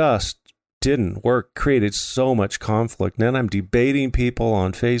it just didn't work, created so much conflict. And then I'm debating people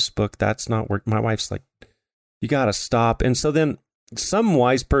on Facebook. That's not working. My wife's like, you got to stop. And so then some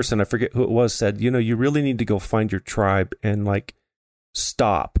wise person, I forget who it was, said, you really need to go find your tribe and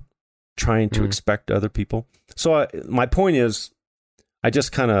stop trying to expect other people. So my point is, I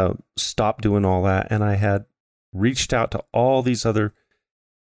just kind of stopped doing all that, and I had reached out to all these other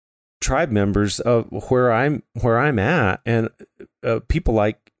tribe members of where I'm at, and people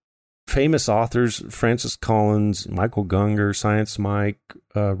like famous authors, Francis Collins, Michael Gungor, Science Mike,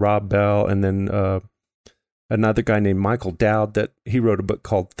 Rob Bell, and then another guy named Michael Dowd that he wrote a book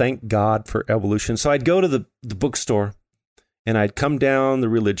called Thank God for Evolution. So I'd go to the bookstore, and I'd come down the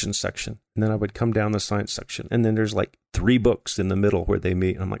religion section, and then I would come down the science section, and then there's 3 books in the middle where they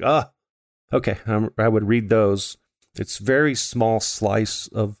meet. And I'm like, okay. I would read those. It's very small slice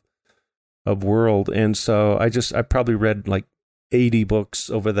of world, and so I probably read 80 books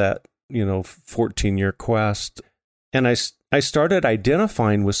over that 14-year quest, and I started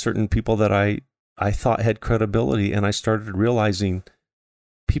identifying with certain people that I thought had credibility, and I started realizing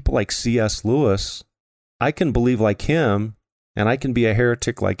people like C.S. Lewis, I can believe like him. And I can be a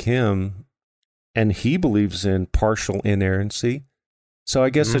heretic like him, and he believes in partial inerrancy. So I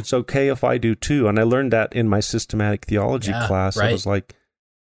guess it's okay if I do too. And I learned that in my systematic theology class. Right. I was like,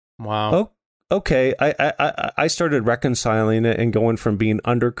 wow. Oh, okay. I started reconciling it and going from being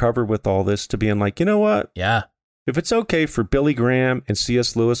undercover with all this to being like, you know what? Yeah. If it's okay for Billy Graham and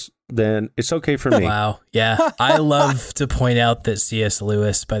C.S. Lewis, then it's okay for me. Wow. Yeah. I love to point out that C.S.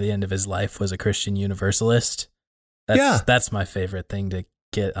 Lewis, by the end of his life, was a Christian Universalist. That's my favorite thing to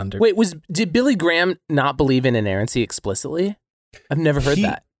get under. Wait, did Billy Graham not believe in inerrancy explicitly? I've never heard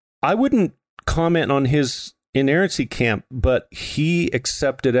that. I wouldn't comment on his inerrancy camp, but he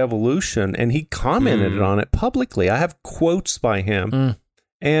accepted evolution and he commented on it publicly. I have quotes by him,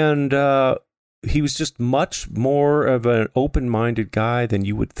 and he was just much more of an open-minded guy than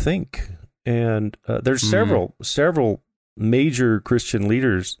you would think. And there's several major Christian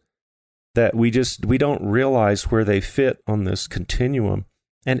leaders that we don't realize where they fit on this continuum,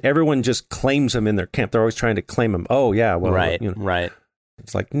 and everyone just claims them in their camp. They're always trying to claim them. Oh yeah, well, right.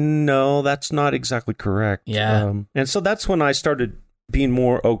 It's like, no, that's not exactly correct. Yeah, and so that's when I started being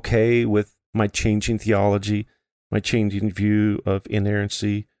more okay with my changing theology, my changing view of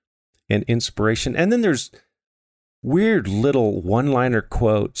inerrancy and inspiration. And then there's weird little one-liner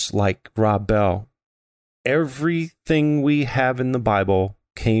quotes like Rob Bell. everything we have in the Bible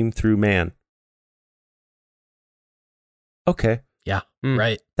came through man. Okay. Yeah,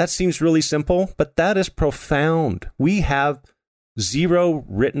 right. That seems really simple, but that is profound. We have 0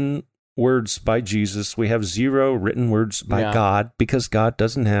 written words by Jesus. We have 0 written words by God, because God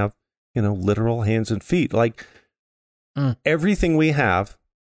doesn't have, literal hands and feet. Like everything we have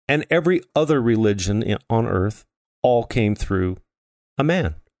and every other religion on earth all came through a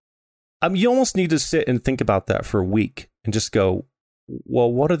man. You almost need to sit and think about that for a week and just go,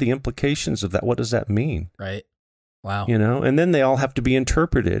 well, what are the implications of that? What does that mean? Right. Wow. And then they all have to be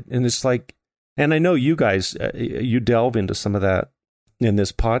interpreted. And it's like, and I know you guys, you delve into some of that in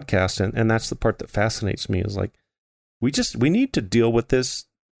this podcast. And that's the part that fascinates me, is like, we need to deal with this.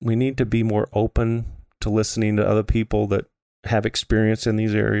 We need to be more open to listening to other people that have experience in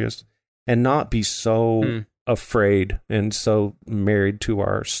these areas, and not be so afraid and so married to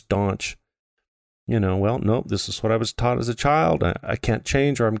our staunch, well, nope, this is what I was taught as a child. I can't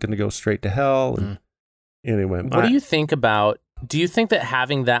change, or I'm going to go straight to hell. And anyway, what do you think about? Do you think that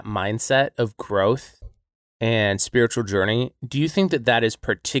having that mindset of growth and spiritual journey, do you think that that is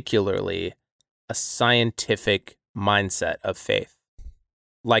particularly a scientific mindset of faith?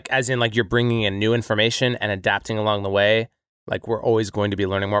 Like, as in, like, you're bringing in new information and adapting along the way. Like, we're always going to be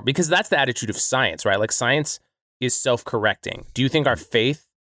learning more, because that's the attitude of science, right? Like, science is self-correcting. Do you think our faith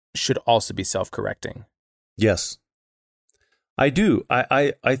should also be self-correcting? Yes, I do.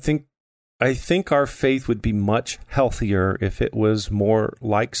 I think our faith would be much healthier if it was more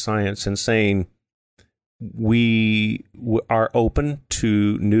like science, and saying we are open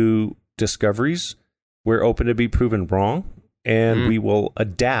to new discoveries. We're open to be proven wrong, and we will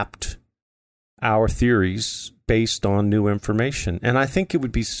adapt our theories based on new information. And I think it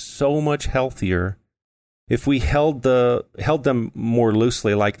would be so much healthier if we held them more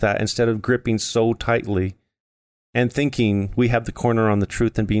loosely like that, instead of gripping so tightly and thinking we have the corner on the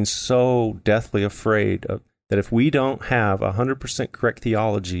truth, and being so deathly afraid of that if we don't have 100% correct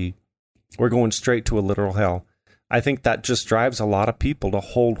theology, we're going straight to a literal hell. I think that just drives a lot of people to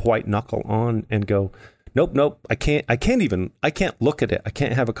hold white knuckle on and go, nope, I can't look at it. I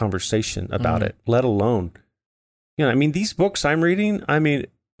can't have a conversation about it, let alone, these books I'm reading,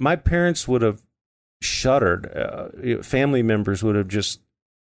 my parents would have shuddered. Family members would have just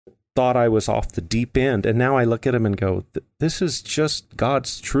thought I was off the deep end. And now I look at them and go, this is just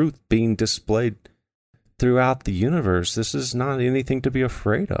God's truth being displayed throughout the universe. This is not anything to be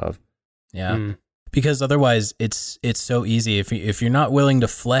afraid of. Yeah. Because otherwise it's so easy. If you're not willing to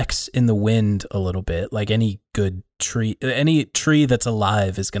flex in the wind a little bit, like any tree that's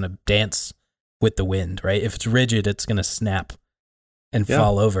alive is going to dance with the wind, right? If it's rigid, it's going to snap and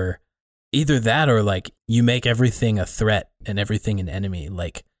fall over. Either that, or like you make everything a threat and everything an enemy.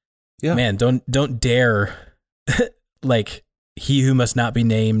 Like, man, don't dare. Like, he who must not be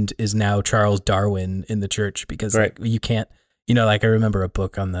named is now Charles Darwin in the church, because like, you can't, like I remember a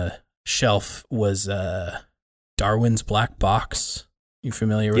book on the shelf was Darwin's Black Box. You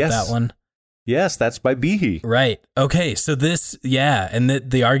familiar with that one? Yes, that's by Behe. Right. Okay. So this, and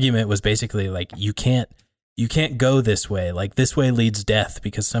the argument was basically like, you can't go this way. Like, this way leads death,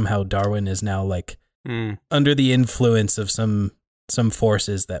 because somehow Darwin is now like under the influence of some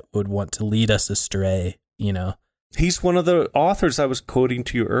forces that would want to lead us astray, He's one of the authors I was quoting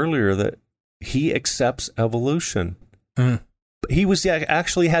to you earlier, that he accepts evolution. He was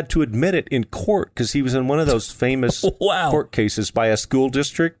actually had to admit it in court, because he was in one of those famous court cases by a school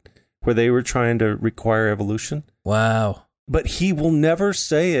district where they were trying to require evolution. Wow. But he will never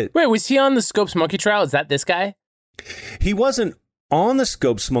say it. Wait, was he on the Scopes Monkey trial? Is that this guy? He wasn't on the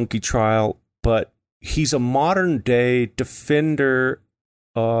Scopes Monkey trial, but he's a modern day defender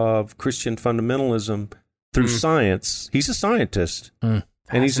of Christian fundamentalism through science. He's a scientist, and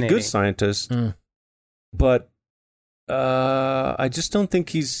he's a good scientist. But I just don't think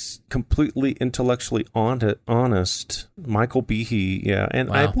he's completely intellectually honest. Michael Behe, and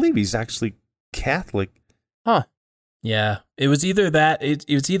I believe he's actually Catholic. Huh. Yeah, it was either that. It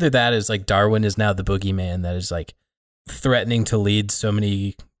was either that as like Darwin is now the boogeyman that is like threatening to lead so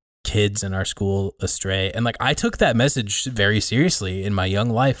many kids in our school astray. And like, I took that message very seriously in my young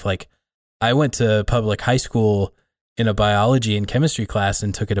life. Like, I went to public high school in a biology and chemistry class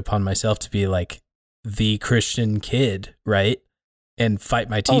and took it upon myself to be like the Christian kid, right? And fight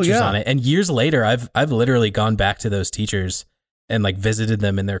my teachers on it. And years later, I've literally gone back to those teachers and like visited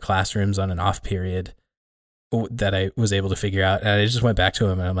them in their classrooms on an off period that I was able to figure out. And I just went back to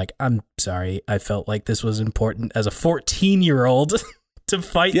him and I'm like, I'm sorry. I felt like this was important as a 14-year-old to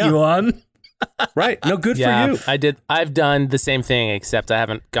fight you on. Right. No, good Yeah, for you. I did. I've done the same thing, except I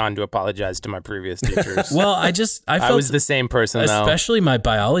haven't gone to apologize to my previous teachers. Well, I felt I was the same person, though. especially my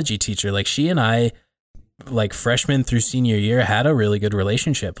biology teacher. Like she and I, like freshman through senior year, had a really good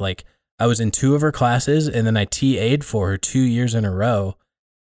relationship. Like I was in 2 of her classes, and then I TA'd for her 2 years in a row,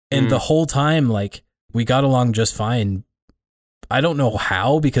 and the whole time, like we got along just fine. I don't know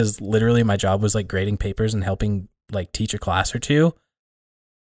how, because literally my job was like grading papers and helping like teach a class or two.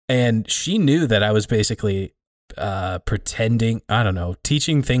 And she knew that I was basically pretending, I don't know,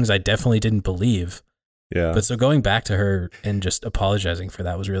 teaching things I definitely didn't believe. Yeah. But so going back to her and just apologizing for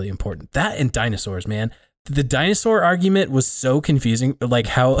that was really important. That and dinosaurs, man. The dinosaur argument was so confusing. Like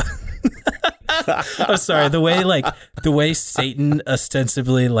how, I'm sorry, the way Satan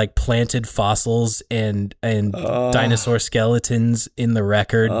ostensibly like planted fossils and dinosaur skeletons in the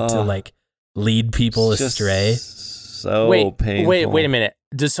record to like lead people astray. So painful. Wait a minute.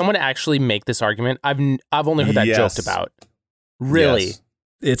 Does someone actually make this argument? I've only heard that joked about. Really? Yes.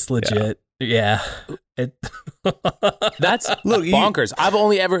 It's legit. Yeah. That's bonkers. I've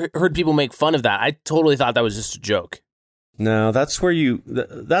only ever heard people make fun of that. I totally thought that was just a joke. No, that's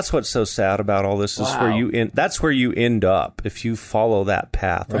what's so sad about all this is that's where you end up if you follow that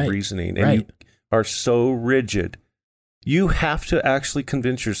path of reasoning and you are so rigid. You have to actually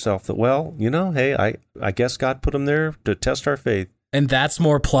convince yourself that, well, hey, I guess God put them there to test our faith. And that's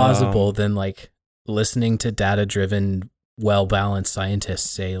more plausible than like listening to data-driven, well-balanced scientists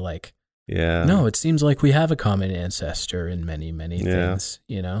say like, no, it seems like we have a common ancestor in many, many things,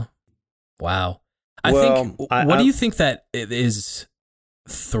 Wow. What do you think that it is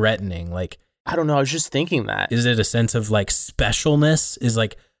threatening? Like, I don't know. I was just thinking that. Is it a sense of like specialness? Is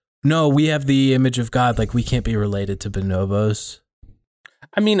like, no, we have the image of God. Like we can't be related to bonobos.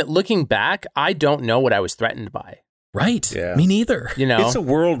 I mean, looking back, I don't know what I was threatened by. Right. Yeah. Me neither. It's a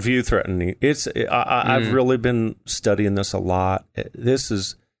worldview threatening. I've really been studying this a lot. This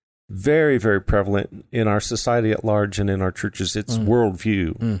is very, very prevalent in our society at large and in our churches. It's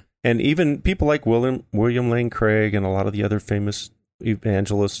worldview. And even people like William Lane Craig and a lot of the other famous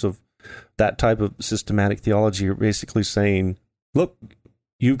evangelists of that type of systematic theology are basically saying, look,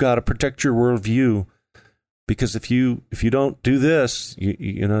 you've got to protect your worldview, because if you don't do this,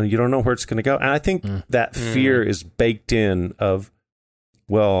 you don't know where it's going to go. And I think that fear is baked in of,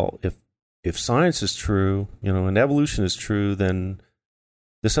 well, if science is true, and evolution is true, then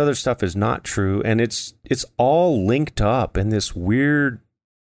this other stuff is not true. And it's all linked up in this weird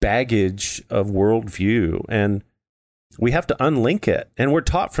baggage of worldview, and we have to unlink it. And we're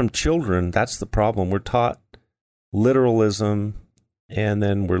taught from children. That's the problem. We're taught literalism, and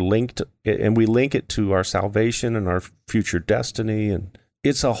then we link it to our salvation and our future destiny. And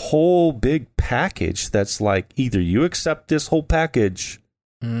it's a whole big package that's like, either you accept this whole package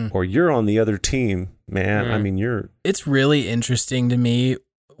or you're on the other team, man. I mean, it's really interesting to me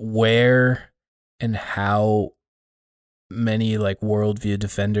where and how many like worldview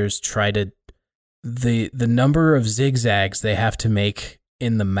defenders try to the number of zigzags they have to make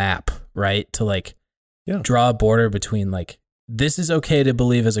in the map, right? To like draw a border between like, this is okay to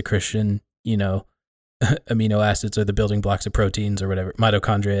believe as a Christian, amino acids are the building blocks of proteins or whatever.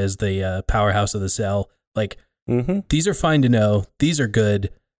 Mitochondria is the powerhouse of the cell. Like these are fine to know. These are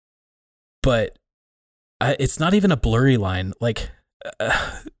good, but it's not even a blurry line. Like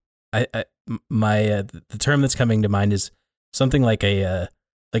the term that's coming to mind is something like an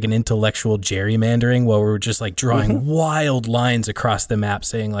intellectual gerrymandering, where we're just like drawing wild lines across the map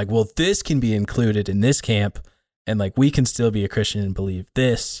saying like, well, this can be included in this camp and like we can still be a Christian and believe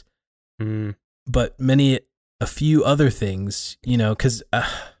this. But a few other things, because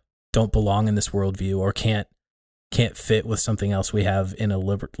don't belong in this worldview or can't fit with something else we have in a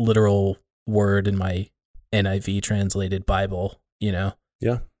literal word in my NIV translated Bible, Yeah.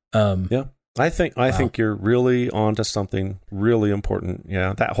 I think you're really onto something really important.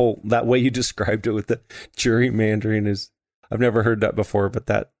 Yeah. That way you described it with the gerrymandering is, I've never heard that before, but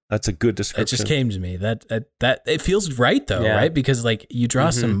that's a good description. It just came to me that it feels right though, right? Because like you draw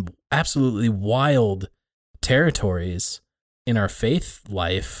some absolutely wild territories in our faith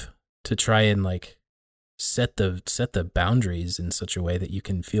life to try and like set the boundaries in such a way that you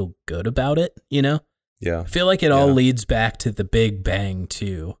can feel good about it, Yeah. I feel like it all leads back to the Big Bang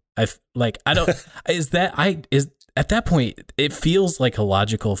too. At that point, it feels like a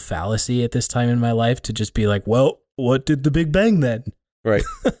logical fallacy at this time in my life to just be like, well, what did the Big Bang then? Right.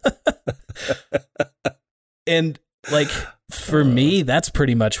 And like, for me, that's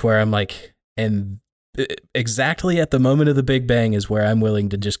pretty much where I'm like, and exactly at the moment of the Big Bang is where I'm willing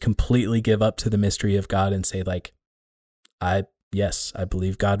to just completely give up to the mystery of God and say like, I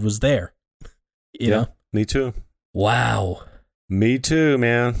believe God was there. You know? Me too. Wow. Me too,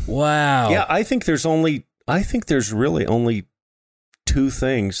 man. Wow. Yeah, I think there's really only two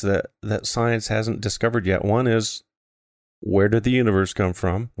things that science hasn't discovered yet. One is, where did the universe come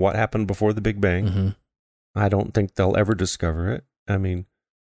from? What happened before the Big Bang? Mm-hmm. I don't think they'll ever discover it. I mean,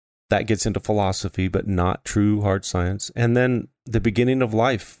 that gets into philosophy, but not true hard science. And then the beginning of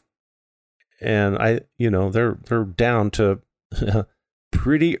life. And they're down to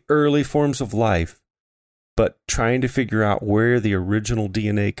pretty early forms of life, but trying to figure out where the original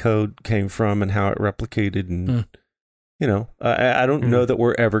DNA code came from and how it replicated. And, I don't know that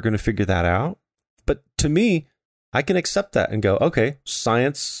we're ever going to figure that out. But to me, I can accept that and go, okay,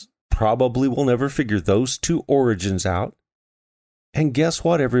 science probably will never figure those two origins out. And guess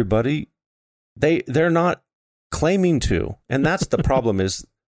what, everybody? They're not claiming to. And that's the problem is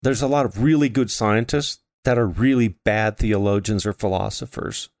there's a lot of really good scientists that are really bad theologians or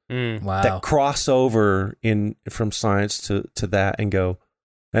philosophers Wow. that cross over from science to that and go,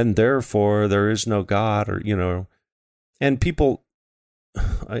 and therefore there is no God, or, and people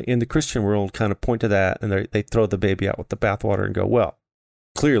in the Christian world kind of point to that and they throw the baby out with the bathwater and go, well,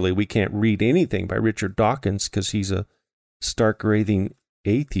 clearly we can't read anything by Richard Dawkins because he's a stark raving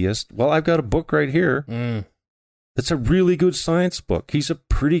atheist. Well, I've got a book right here. That's a really good science book. He's a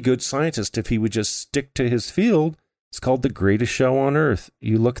pretty good scientist if he would just stick to his field. It's called The Greatest Show on Earth.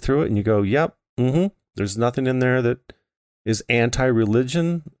 You look through it and you go, yep, there's nothing in there that is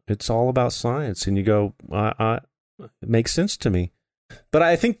anti-religion. It's all about science. And you go, it makes sense to me. But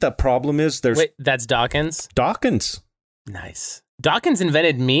I think the problem is Wait, that's Dawkins? Dawkins. Nice. Dawkins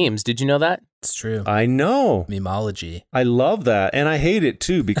invented memes. Did you know that? It's true. I know. Memology. I love that, and I hate it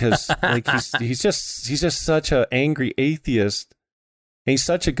too because like he's just such an angry atheist. He's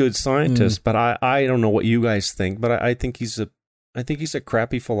such a good scientist, but I don't know what you guys think, but I think he's a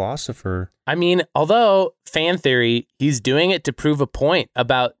crappy philosopher. I mean, although fan theory, he's doing it to prove a point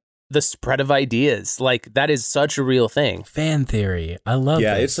about the spread of ideas. Like, that is such a real thing. Fan theory. I love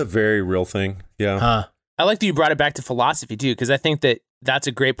Yeah, this. it's a very real thing. Yeah. Huh. I like that you brought it back to philosophy too, because I think that's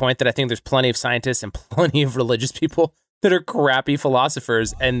a great point, that I think there's plenty of scientists and plenty of religious people that are crappy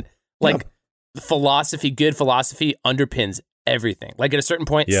philosophers, and good philosophy underpins everything. Like, at a certain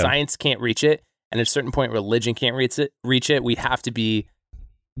point, science can't reach it, and at a certain point, religion can't reach it. We have to be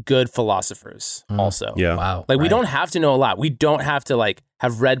good philosophers also. Yeah. Wow. Like, we don't have to know a lot. We don't have to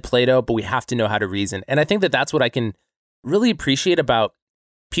have read Plato, but we have to know how to reason. And I think that's what I can really appreciate about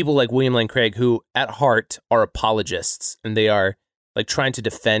people like William Lane Craig, who at heart are apologists, and they are trying to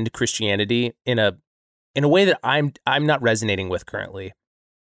defend Christianity in a way that I'm not resonating with currently.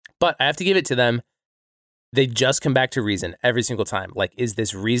 But I have to give it to them. They just come back to reason every single time. Like, is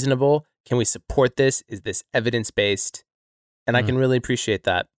this reasonable? Can we support this? Is this evidence-based? And I can really appreciate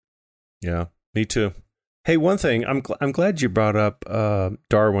that. Yeah, me too. Hey, one thing, I'm glad you brought up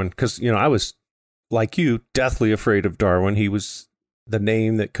Darwin, because, I was, like you, deathly afraid of Darwin. He was the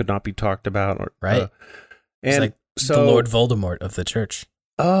name that could not be talked about. Right. And like the Lord Voldemort of the church.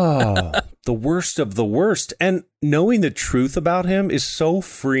 Oh, the worst of the worst. And knowing the truth about him is so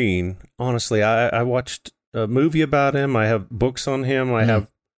freeing. Honestly, I watched a movie about him. I have books on him. I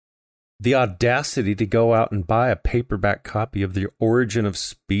have the audacity to go out and buy a paperback copy of The Origin of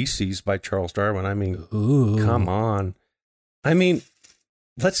Species by Charles Darwin. I mean, come on. I mean,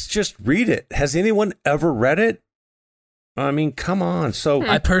 let's just read it. Has anyone ever read it? I mean, come on. So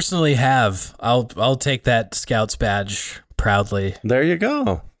I personally have. I'll take that Scouts badge proudly. There you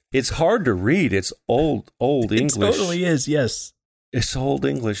go. It's hard to read. It's old English. It totally is, yes. It's old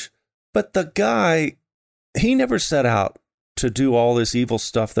English. But the guy, he never set out to do all this evil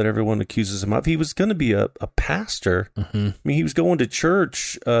stuff that everyone accuses him of. He was going to be a pastor. Mm-hmm. I mean, he was going to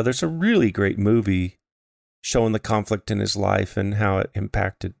church. There's a really great movie showing the conflict in his life and how it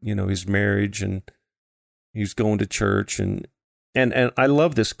impacted, his marriage, and he was going to church. And I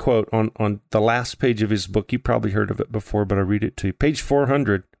love this quote on the last page of his book. You probably heard of it before, but I'll read it to you. Page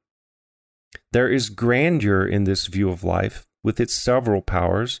 400. There is grandeur in this view of life, with its several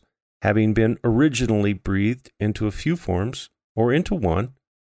powers, having been originally breathed into a few forms, or into one,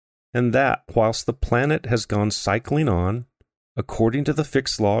 and that whilst the planet has gone cycling on, according to the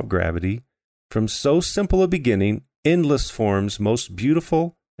fixed law of gravity, from so simple a beginning, endless forms, most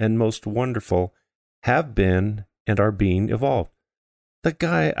beautiful and most wonderful, have been and are being evolved. The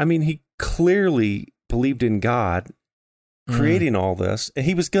guy, I mean, he clearly believed in God, creating all this, and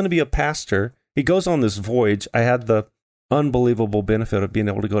he was going to be a pastor. He goes on this voyage. I had the unbelievable benefit of being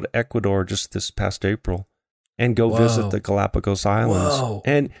able to go to Ecuador just this past April and go visit the Galapagos Islands. Whoa.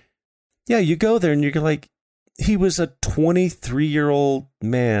 And yeah, you go there and you're like, he was a 23-year-old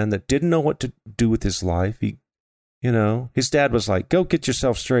man that didn't know what to do with his life. His dad was like, go get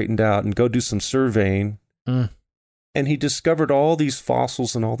yourself straightened out and go do some surveying. And he discovered all these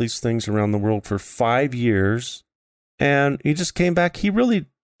fossils and all these things around the world for 5 years. And he just came back. He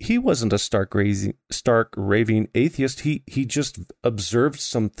wasn't a stark raving atheist. He just observed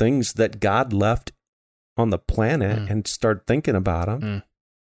some things that God left on the planet and started thinking about them.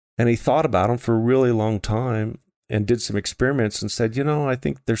 And he thought about them for a really long time and did some experiments and said, I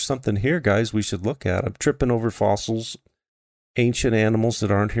think there's something here, guys, we should look at. I'm tripping over fossils, ancient animals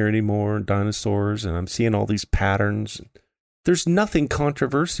that aren't here anymore, dinosaurs, and I'm seeing all these patterns. There's nothing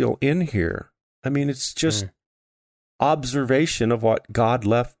controversial in here. I mean, it's just observation of what God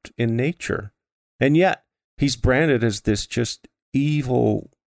left in nature. And yet, he's branded as this just evil,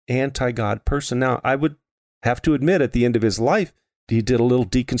 anti-God person. Now, I would have to admit, at the end of his life, he did a little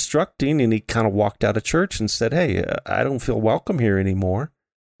deconstructing and he kind of walked out of church and said, hey, I don't feel welcome here anymore.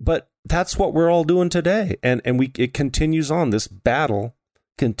 But that's what we're all doing today. And it continues on. This battle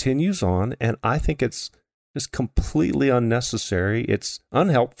continues on. And I think it's just completely unnecessary. It's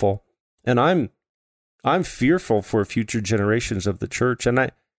unhelpful. And I'm fearful for future generations of the church. And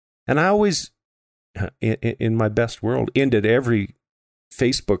I always, in my best world, ended every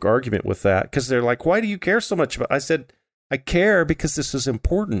Facebook argument with that, because they're like, why do you care so much about? I said, I care because this is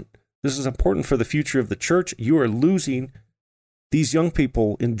important. This is important for the future of the church. You are losing these young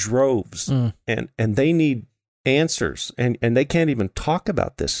people in droves, and they need answers, and they can't even talk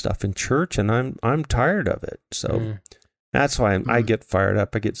about this stuff in church, and I'm tired of it. So that's why I get fired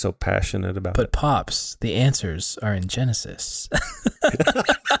up. I get so passionate about it. But Pops, the answers are in Genesis.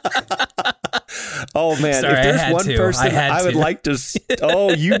 Oh man! Sorry, if there's one person I would like to,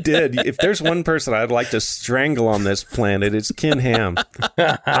 oh, you did. If there's one person I'd like to strangle on this planet, it's Ken Ham.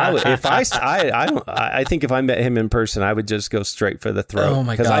 I think if I met him in person, I would just go straight for the throat. Oh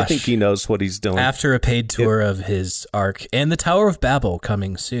my gosh! Because I think he knows what he's doing. After a paid tour of his Ark and the Tower of Babel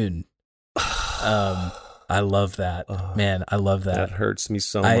coming soon, I love that, man. I love that. That hurts me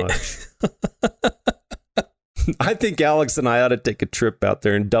so much. I think Alex and I ought to take a trip out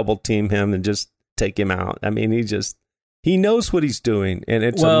there and double team him and just take him out. I mean, he knows what he's doing, and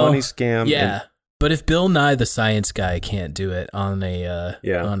it's a money scam. Yeah, but if Bill Nye the Science Guy can't do it on a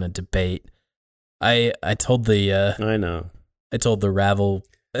debate, I told the I told the Ravel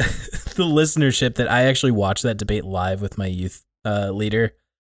the listenership that I actually watched that debate live with my youth leader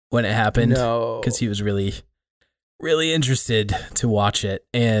when it happened, because he was really, really interested to watch it,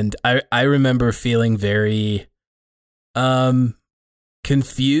 and I remember feeling very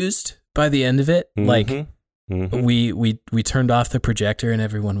confused by the end of it. Like we turned off the projector and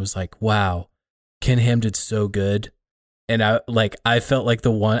everyone was like, wow, Ken Ham did so good. And I felt like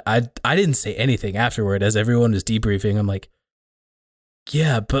the one, I didn't say anything afterward as everyone was debriefing. I'm like,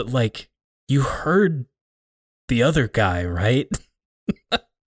 yeah, but like you heard the other guy, right? I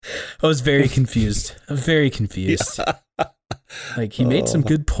was very confused. Yeah. Like he made some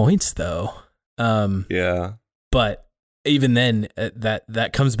good points though. Yeah. But even then,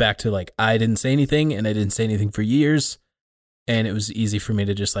 that comes back to like, I didn't say anything and I didn't say anything for years. And it was easy for me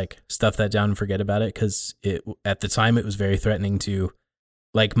to just like stuff that down and forget about it. Cause at the time it was very threatening to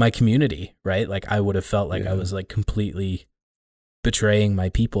like my community, right? Like I would have felt like I was like completely betraying my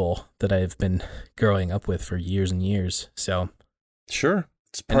people that I've been growing up with for years and years. So sure.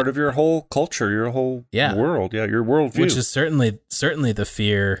 It's part of your whole culture, your whole world. Yeah. Your worldview. Which is certainly the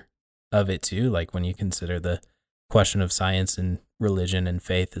fear of it too. Like when you consider the question of science and religion and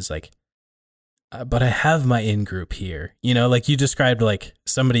faith is like, but I have my in-group here, like you described, like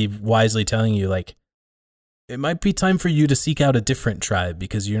somebody wisely telling you like, it might be time for you to seek out a different tribe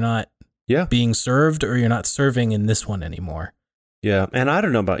because you're not being served or you're not serving in this one anymore. Yeah. And I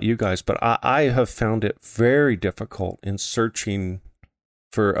don't know about you guys, but I have found it very difficult in searching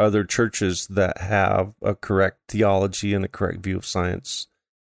for other churches that have a correct theology and a correct view of science.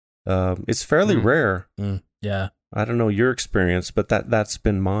 It's fairly rare. Yeah. I don't know your experience, but that's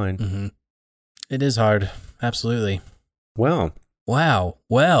been mine. Mm-hmm. It is hard. Absolutely. Wow.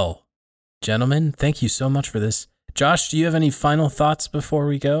 Well, gentlemen, thank you so much for this. Josh, do you have any final thoughts before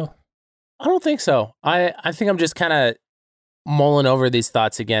we go? I don't think so. I think I'm just kind of mulling over these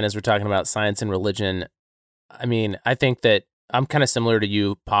thoughts again as we're talking about science and religion. I mean, I think that I'm kind of similar to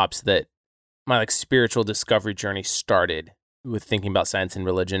you, Pops, that my like spiritual discovery journey started with thinking about science and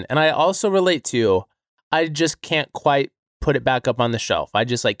religion. And I also relate to, I just can't quite put it back up on the shelf. I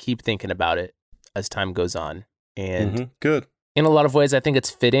just like keep thinking about it as time goes on. And good. In a lot of ways, I think it's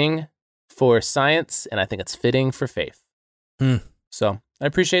fitting for science and I think it's fitting for faith. So I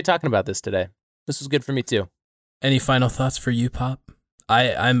appreciate talking about this today. This was good for me too. Any final thoughts for you, Pop?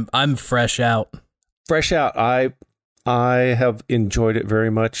 I'm fresh out. Fresh out. I have enjoyed it very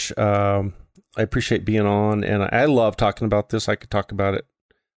much. I appreciate being on, and I love talking about this. I could talk about it.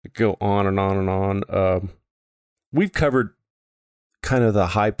 I could go on and on and on. We've covered kind of the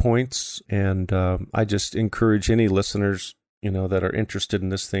high points, and I just encourage any listeners, that are interested in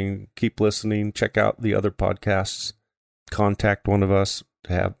this thing, keep listening, check out the other podcasts, contact one of us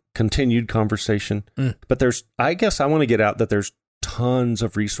to have continued conversation. But I guess I want to get out that there's tons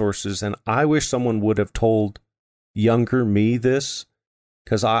of resources, and I wish someone would have told younger me this,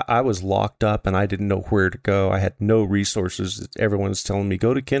 because I was locked up and I didn't know where to go. I had no resources. Everyone's telling me,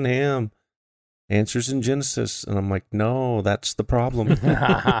 go to Ken Ham, Answers in Genesis. And I'm like, no, that's the problem.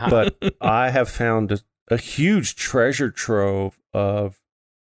 But I have found a huge treasure trove of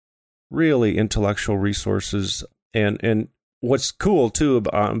really intellectual resources. And what's cool too,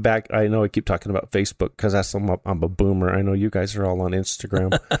 I know I keep talking about Facebook because I'm a boomer. I know you guys are all on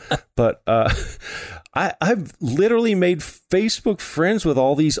Instagram, but I've literally made Facebook friends with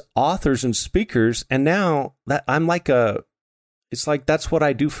all these authors and speakers, and now that I'm like it's like that's what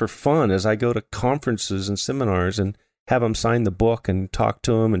I do for fun. As I go to conferences and seminars and have them sign the book and talk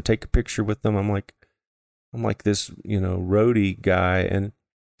to them and take a picture with them. I'm like this roadie guy,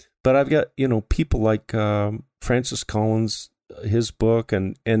 but I've got people like Francis Collins, his book,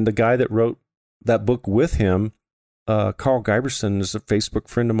 and the guy that wrote that book with him, Carl Giberson, is a Facebook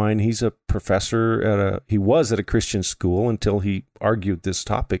friend of mine. He's a professor he was at a Christian school until he argued this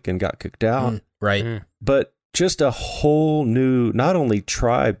topic and got kicked out. Right. But just a whole new, not only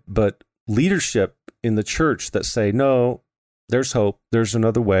tribe, but leadership in the church that say, no, there's hope. There's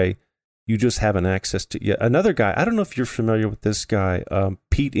another way. You just haven't access to yet. Another guy, I don't know if you're familiar with this guy,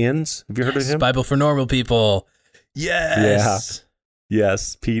 Pete Enns. Have you heard of him? Bible for Normal People. Yes. Yeah.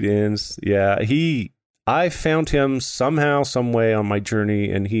 Yes, Pete Enns. Yeah, I found him somehow, some way on my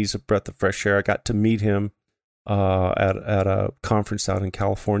journey, and he's a breath of fresh air. I got to meet him at a conference out in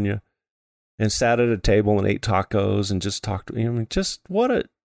California, and sat at a table and ate tacos and just talked to him. Just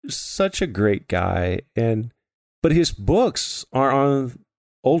such a great guy. But his books are on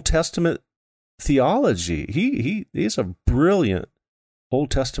Old Testament theology. He's a brilliant Old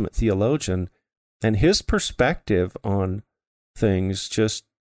Testament theologian, and his perspective on things just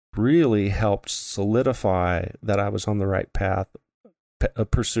really helped solidify that I was on the right path,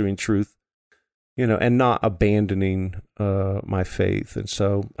 pursuing truth, and not abandoning my faith. And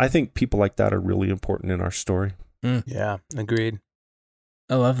so I think people like that are really important in our story. Yeah, agreed.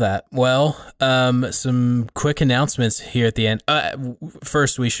 I love that. Well, some quick announcements here at the end.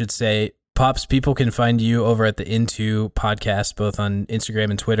 First, we should say, Pops, people can find you over at the Into podcast, both on Instagram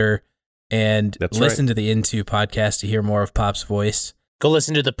and Twitter, and listen to the Into podcast to hear more of Pop's voice. Go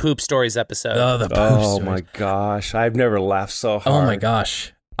listen to the Poop Stories episode. Oh my gosh. I've never laughed so hard. Oh my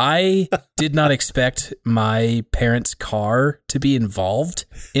gosh. I did not expect my parents' car to be involved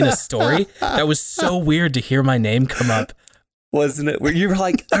in a story. That was so weird to hear my name come up. Wasn't it? Where you were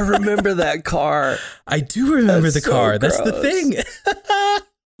like, I remember that car. I do remember the car. That's the thing.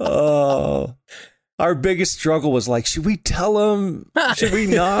 Oh, our biggest struggle was like, should we tell him? Should we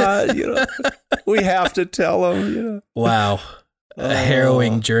not? We have to tell him. Wow. A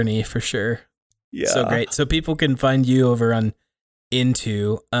harrowing journey for sure. Yeah. So great. So people can find you over on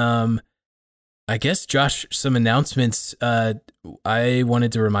Into. I guess, Josh, some announcements. I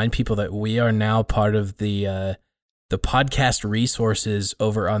wanted to remind people that we are now part of the podcast resources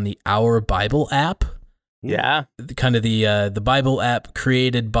over on the Our Bible app. Yeah. Kind of the Bible app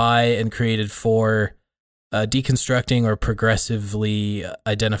created by and created for deconstructing or progressively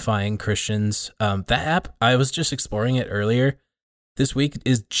identifying Christians. That app, I was just exploring it earlier this week,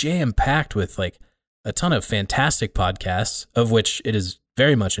 is jam-packed with like a ton of fantastic podcasts, of which it is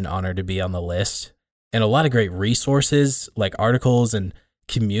very much an honor to be on the list, and a lot of great resources like articles and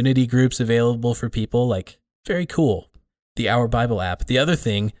community groups available for people. Like, very cool. The Our Bible app. The other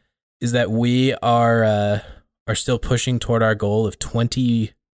thing is that we are still pushing toward our goal of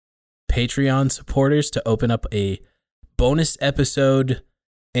 20 Patreon supporters to open up a bonus episode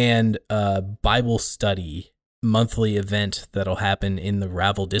and a Bible study monthly event that'll happen in the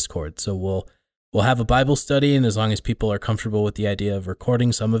Ravel Discord. So we'll have a Bible study, and as long as people are comfortable with the idea of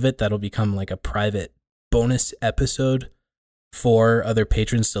recording some of it, that'll become like a private bonus episode for other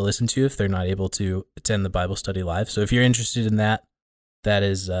patrons to listen to if they're not able to attend the Bible study live. So if you're interested in that, that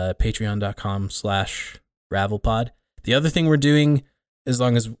is patreon.com/ravelpod. The other thing we're doing, as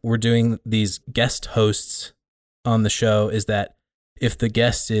long as we're doing these guest hosts on the show, is that if the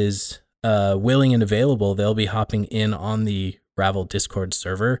guest is willing and available, they'll be hopping in on the Ravel Discord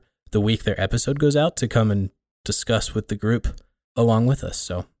server the week their episode goes out to come and discuss with the group along with us.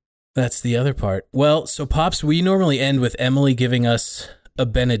 So that's the other part. Well, so Pops, we normally end with Emily giving us a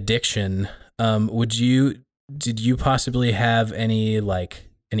benediction. Did you possibly have any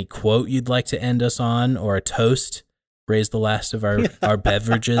quote you'd like to end us on, or a toast? Raise the last of our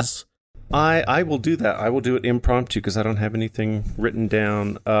beverages. I will do that. I will do it impromptu because I don't have anything written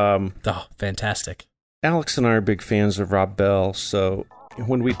down. Oh, fantastic. Alex and I are big fans of Rob Bell, so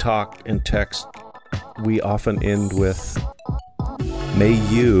when we talk and text, we often end with, "May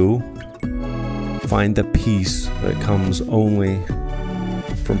you find the peace that comes only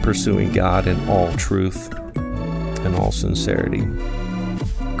from pursuing God in all truth and all sincerity.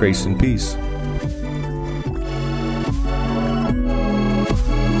 Grace and peace."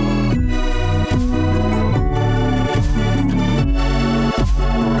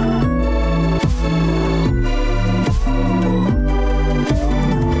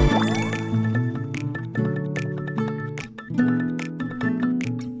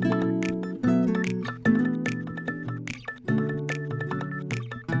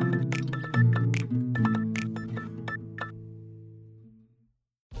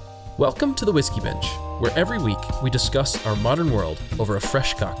 Welcome to the Whiskey Bench, where every week we discuss our modern world over a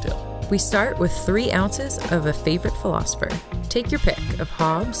fresh cocktail. We start with 3 ounces of a favorite philosopher. Take your pick of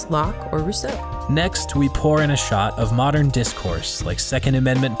Hobbes, Locke, or Rousseau. Next, we pour in a shot of modern discourse like Second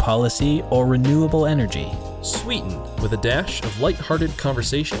Amendment policy or renewable energy. Sweetened with a dash of light-hearted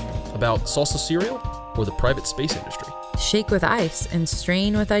conversation about salsa cereal or the private space industry. Shake with ice and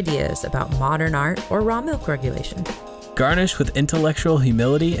strain with ideas about modern art or raw milk regulation. Garnish with intellectual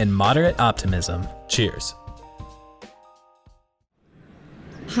humility and moderate optimism. Cheers.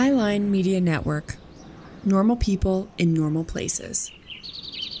 Highline Media Network. Normal people in normal places.